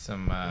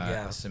 some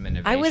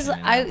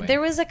innovation.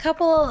 There was a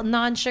couple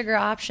non-sugar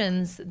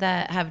options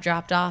that have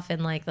dropped off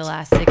in like the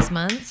last 6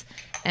 months,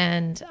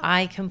 and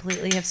I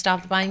completely have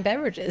stopped buying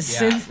beverages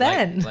since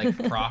then.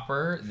 like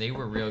proper, they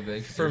were real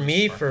good. For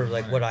me, for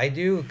like what I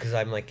do, because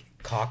I'm like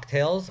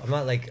cocktails. I'm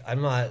not like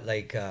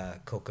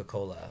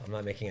Coca-Cola. I'm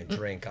not making a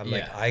drink.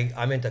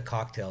 I'm into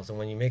cocktails, and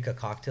when you make a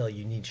cocktail,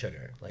 you need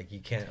sugar. Like you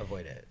can't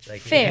avoid it. Like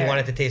if Fair. you want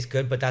it to taste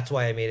good, but that's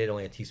why I made it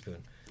only a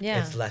teaspoon. Yeah.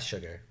 It's less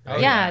sugar. Oh,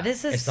 yeah, yeah.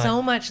 this is It's so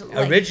not- much.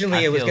 Like, Originally,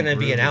 I it was feel going to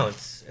be an groovy.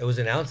 ounce. It was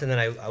an ounce, and then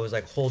I was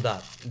like, hold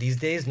up. These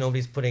days,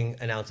 nobody's putting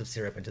an ounce of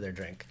syrup into their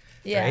drink.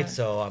 Yeah. Right?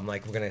 So I'm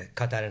like, we're going to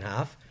cut that in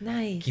half.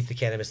 Nice. Keep the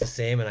cannabis the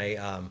same, and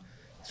I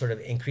sort of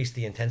increase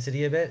the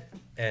intensity a bit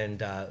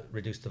and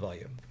reduce the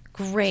volume.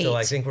 Great. So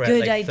I think we're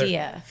Good at like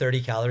idea. 30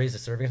 calories a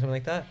serving, something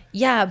like that.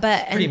 Yeah,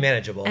 but pretty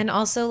manageable. And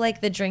also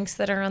like the drinks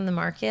that are on the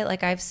market,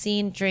 like I've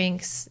seen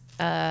drinks,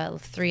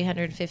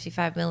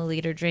 355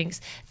 milliliter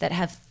drinks that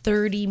have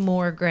 30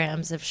 more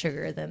grams of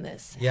sugar than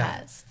this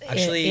has.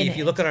 Actually, in if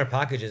you it. look at our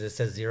packages, it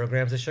says 0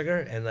 grams of sugar,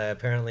 and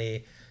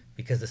apparently,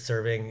 because the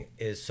serving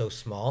is so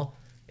small,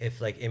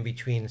 if like in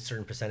between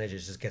certain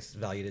percentages, just gets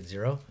valued at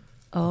 0.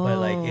 Oh. But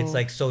like it's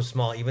like so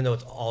small, even though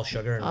it's all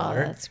sugar and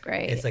water. That's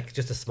great. It's like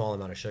just a small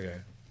amount of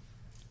sugar.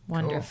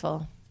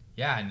 Wonderful.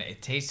 Yeah, and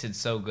it tasted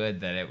so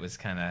good that it was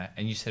kind of.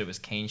 And you said it was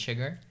cane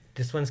sugar.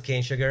 This one's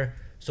cane sugar.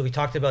 So we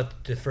talked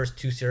about the first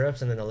 2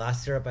 syrups, and then the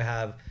last syrup I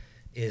have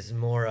is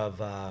more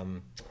of,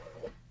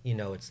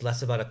 it's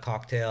less about a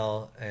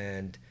cocktail,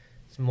 and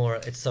it's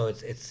more. It's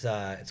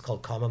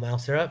called chamomile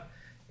syrup.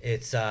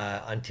 It's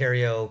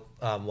Ontario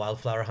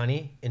wildflower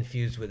honey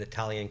infused with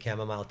Italian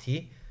chamomile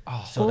tea.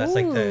 Oh. So that's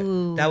like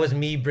Ooh. that was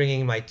me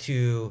bringing my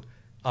 2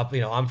 up.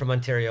 I'm from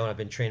Ontario, and I've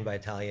been trained by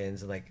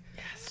Italians, and like.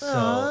 So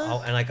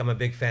I'm a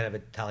big fan of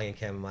Italian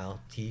chamomile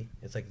tea.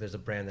 It's like there's a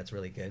brand that's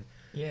really good.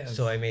 Yeah.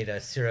 So I made a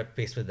syrup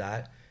based with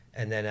that,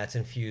 and then that's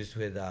infused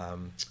with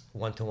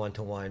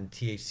 1:1:1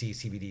 THC,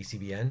 CBD,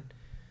 CBN.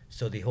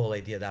 So the whole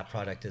idea of that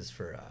product is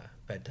for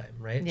bedtime,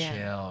 right?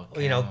 Yeah.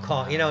 Chill.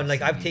 And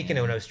like I've taken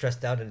it when I CBN. was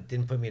stressed out and it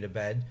didn't put me to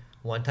bed.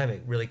 One time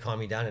it really calmed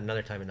me down, and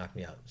another time it knocked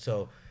me out.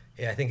 So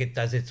I think it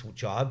does its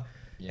job,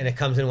 and it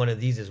comes in one of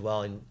these as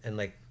well, and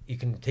like you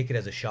can take it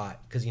as a shot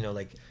because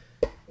like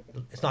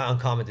it's not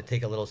uncommon to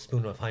take a little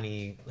spoon of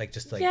honey, like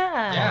just like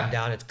calm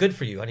down. It's good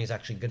for you. Honey's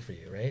actually good for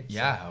you, right?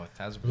 Yeah,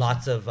 so 1,000%.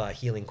 Lots of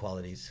healing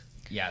qualities.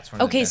 Yeah, it's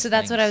one of the Okay, best so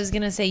that's what I things. was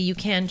gonna say. You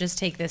can just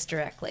take this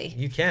directly.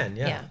 You can,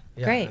 yeah.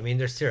 Great. I mean,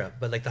 there's syrup,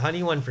 but like the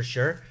honey one for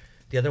sure.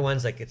 The other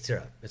one's like it's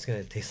syrup. It's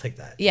gonna taste like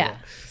that. Yeah.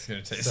 It's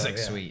gonna taste like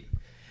sweet.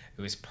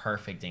 It was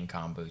perfect in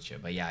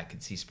kombucha, but yeah, I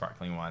could see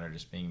sparkling water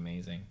just being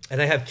amazing.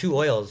 And I have 2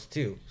 oils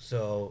too.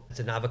 So it's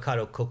an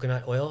avocado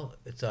coconut oil.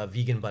 It's a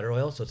vegan butter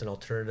oil, so it's an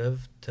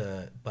alternative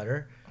to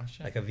butter,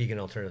 like a vegan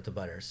alternative to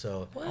butter.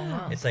 So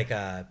it's like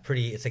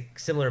it's like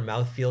similar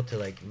mouthfeel to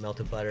like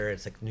melted butter.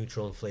 It's like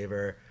neutral in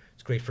flavor.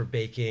 It's great for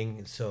baking,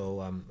 and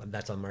so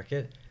that's on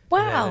market.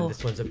 Wow. And then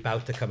this one's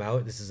about to come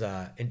out. This is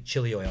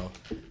chili oil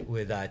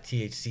with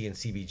THC and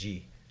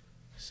CBG.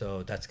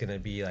 So that's gonna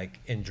be like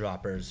in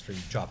droppers for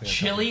dropping.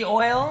 Chili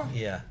oil?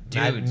 Yeah,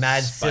 Dude,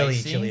 mad silly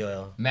spicy? chili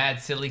oil.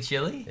 Mad silly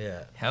chili?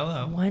 Yeah.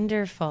 Hello.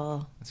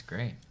 Wonderful. That's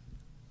great.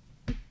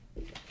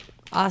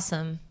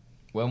 Awesome.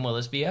 When will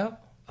this be out?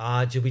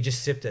 We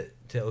just sipped it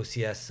to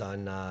OCS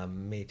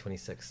on May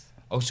 26th.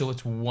 Oh, so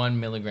it's 1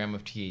 milligram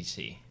of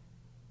THC.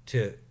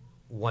 To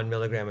 1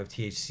 milligram of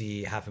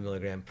THC, half a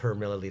milligram per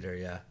milliliter.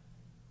 Yeah.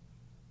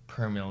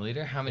 Per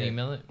milliliter? How many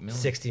milliliters?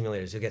 60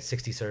 milliliters. You'll get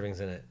 60 servings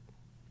in it.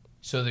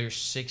 So there's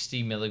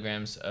 60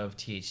 milligrams of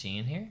THC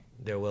in here?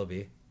 There will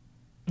be.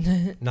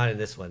 Not in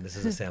this one. This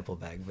is a sample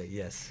bag, but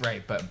yes.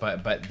 Right, but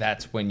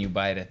that's when you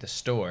buy it at the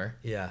store.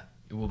 Yeah.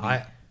 It will be.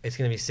 It's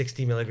going to be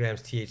 60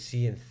 milligrams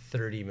THC and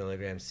 30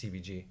 milligrams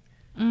CBG.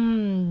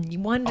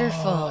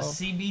 Wonderful. Oh,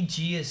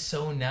 CBG is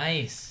so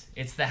nice.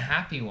 It's the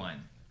happy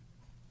one.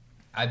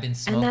 I've been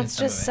smoking And that's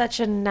some just of it. such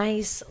a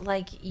nice,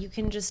 like, you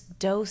can just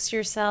dose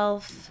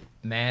yourself.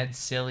 Mad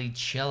silly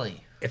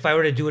chili. If I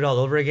were to do it all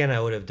over again, I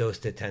would have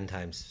dosed it 10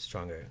 times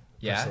stronger.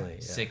 Yeah,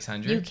 Personally.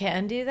 600. You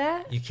can do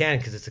that? You can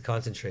because it's a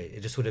concentrate.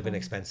 It just would have been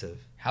expensive.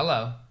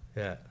 Hello.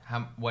 Yeah.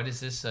 What is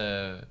this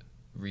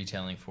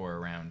retailing for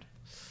around?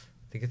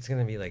 I think it's going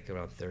to be like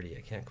around 30.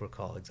 I can't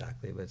recall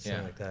exactly, but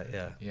something like that.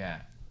 Yeah.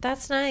 Yeah.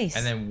 That's nice.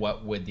 And then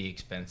what would the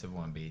expensive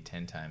one be?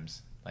 10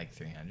 times like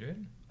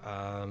 300?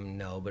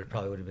 No, but it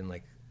probably would have been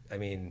like, I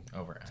mean,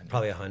 Over 100.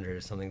 probably 100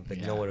 or something. Like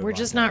no one would We're have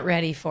just bought not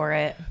ready for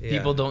it. that. Yeah.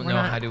 People don't We're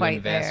know not how to quite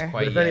invest there. quite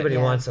But if yet. anybody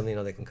Yeah. wants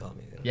something, they can call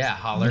me. Yeah,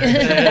 holler.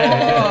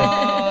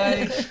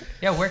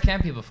 Yeah, where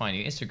can people find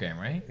you? Instagram,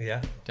 right?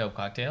 Yeah. Dope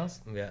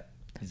Cocktails? Yeah.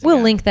 Is the We'll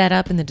guy. link that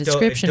up in the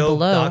description dope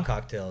below. Dot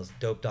cocktails.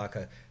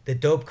 The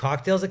Dope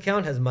Cocktails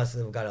account must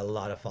have got a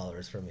lot of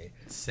followers from me.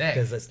 Sick.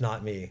 Because it's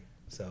not me.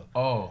 So.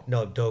 Oh.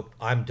 No, dope.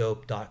 I'm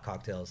dope.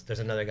 Cocktails. There's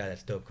another guy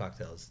that's Dope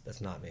Cocktails.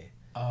 That's not me.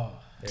 Oh.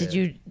 Did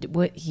you?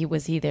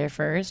 Was he there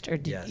first, or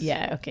did? Yes.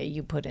 Yeah. Okay.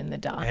 You put in the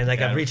doc. And like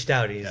Gotta- I've reached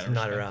out. He's gotta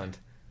not respect around.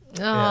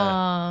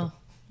 Oh.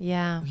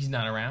 Yeah. He's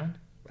not around?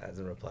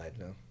 Hasn't replied.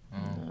 No.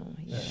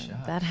 Yeah.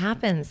 That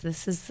happens.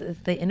 This is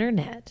the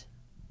internet.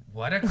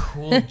 What a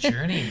cool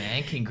journey,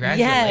 man.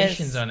 Congratulations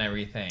Yes. on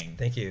everything.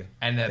 Thank you.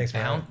 And Thanks for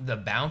having me. the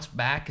bounce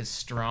back is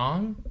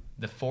strong.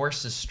 The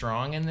force is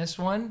strong in this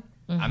one.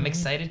 I'm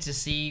excited to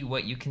see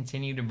what you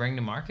continue to bring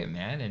to market,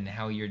 man, and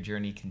how your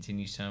journey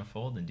continues to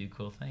unfold and do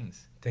cool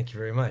things. Thank you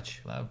very much.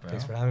 Love, bro.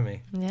 Thanks for having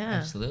me. Yeah.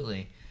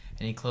 Absolutely.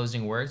 Any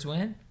closing words,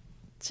 Win?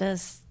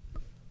 Just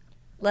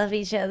love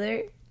each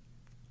other.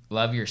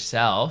 Love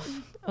yourself.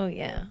 Oh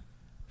yeah.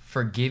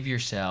 Forgive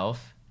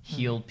yourself.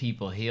 Heal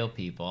people.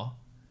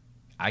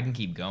 I can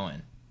keep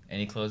going.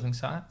 Any closing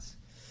thoughts?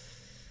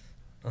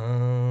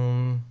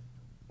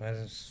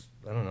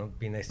 I don't know.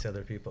 Be nice to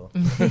other people.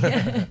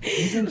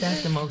 Isn't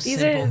that the most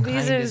simple,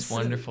 kindest,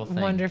 wonderful thing?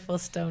 Wonderful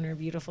stoner,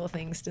 beautiful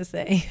things to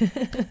say.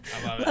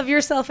 love it. Love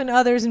yourself and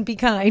others and be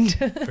kind.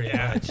 Pretty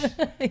much.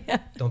 Yeah.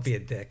 Don't be a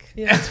dick.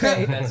 Yeah, that's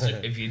right. That's true.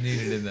 If you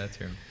need it in that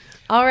term.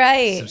 All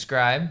right.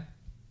 Subscribe.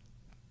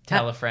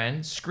 Tell a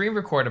friend. Screen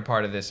record a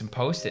part of this and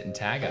post it and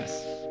tag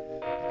us.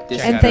 Check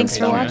And out our thanks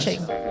for Patreon. watching.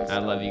 I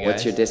love you guys.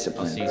 What's your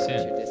discipline? I'll see you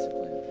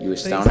soon. You a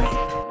stoner?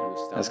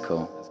 That's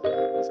cool.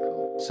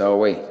 So are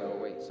we.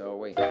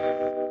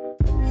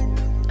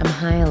 I'm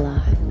high a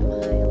lot.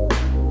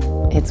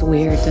 It's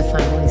weird to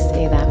finally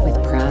say that with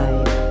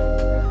pride.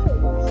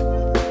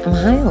 I'm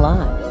high a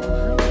lot.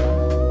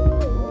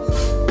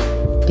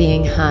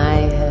 Being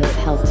high has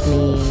helped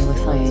me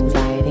with my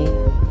anxiety.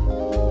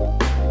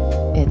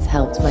 It's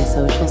helped my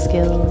social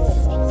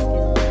skills.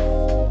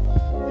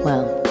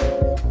 Well,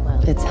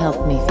 it's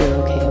helped me feel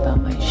okay about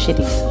my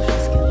shitty social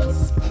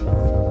skills.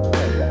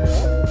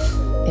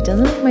 It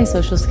doesn't make my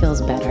social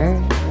skills better,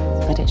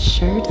 but it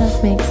sure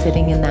does make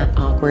sitting in that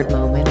awkward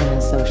moment in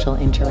a social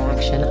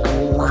interaction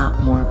a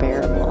lot more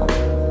bearable.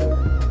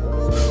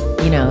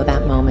 You know,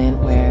 that moment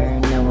where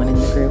no one in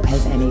the group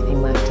has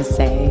anything left to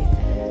say,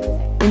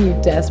 and you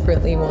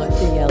desperately want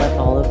to yell at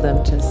all of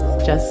them,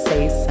 just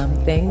say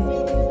something.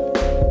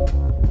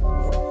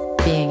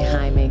 Being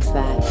high makes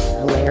that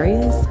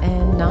hilarious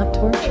and not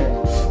torture.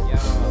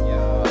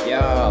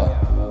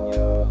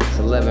 Yo, it's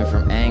Ellevan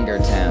from Anger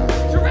Town.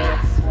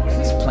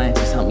 He's planting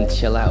helped me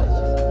chill out.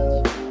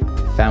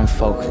 Found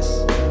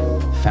focus,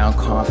 found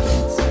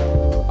confidence.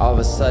 All of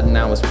a sudden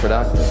I was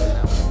productive,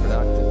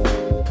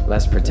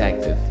 less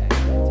protective,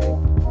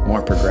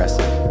 more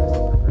progressive.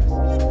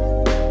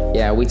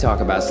 Yeah, we talk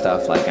about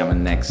stuff like I'm a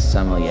next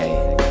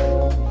sommelier,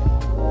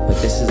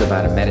 but this is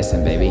about a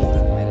medicine, baby.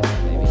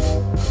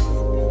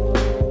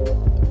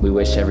 We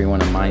wish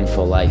everyone a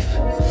mindful life.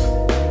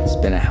 It's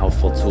been a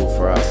helpful tool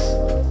for us.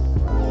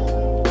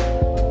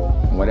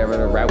 And whatever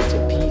the route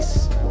to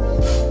peace,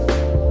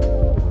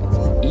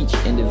 it's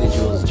each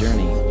individual's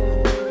journey.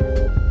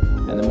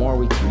 And the more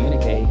we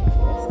communicate,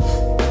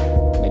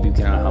 maybe we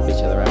can all help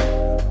each other out.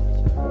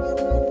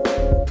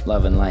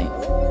 Love and light.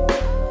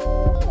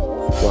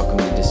 Welcome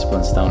to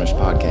Disciplined Stoners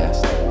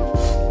Podcast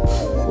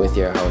with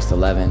your host,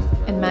 Ellevan.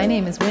 And my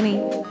name is Winnie.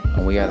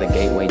 And we are the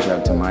gateway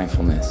drug to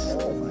mindfulness.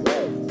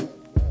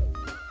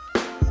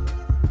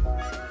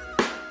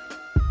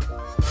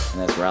 And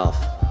that's Ralph.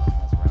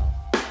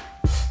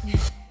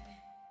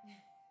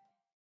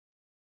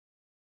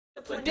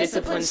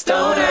 Disciplined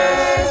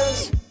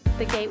Stoners!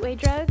 The gateway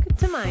drug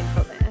to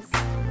mindfulness.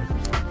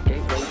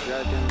 Gateway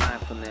drug to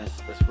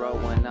mindfulness. Let's roll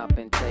one up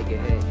and take a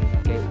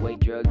hit. Gateway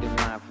drug to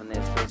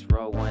mindfulness. Let's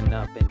roll one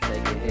up and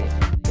take a hit.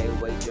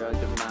 Gateway drug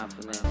to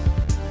mindfulness.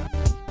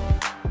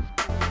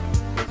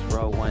 Let's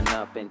roll one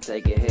up and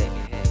take a hit.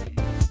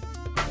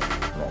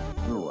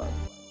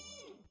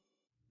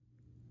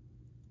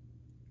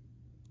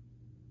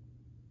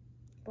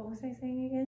 What was I saying again?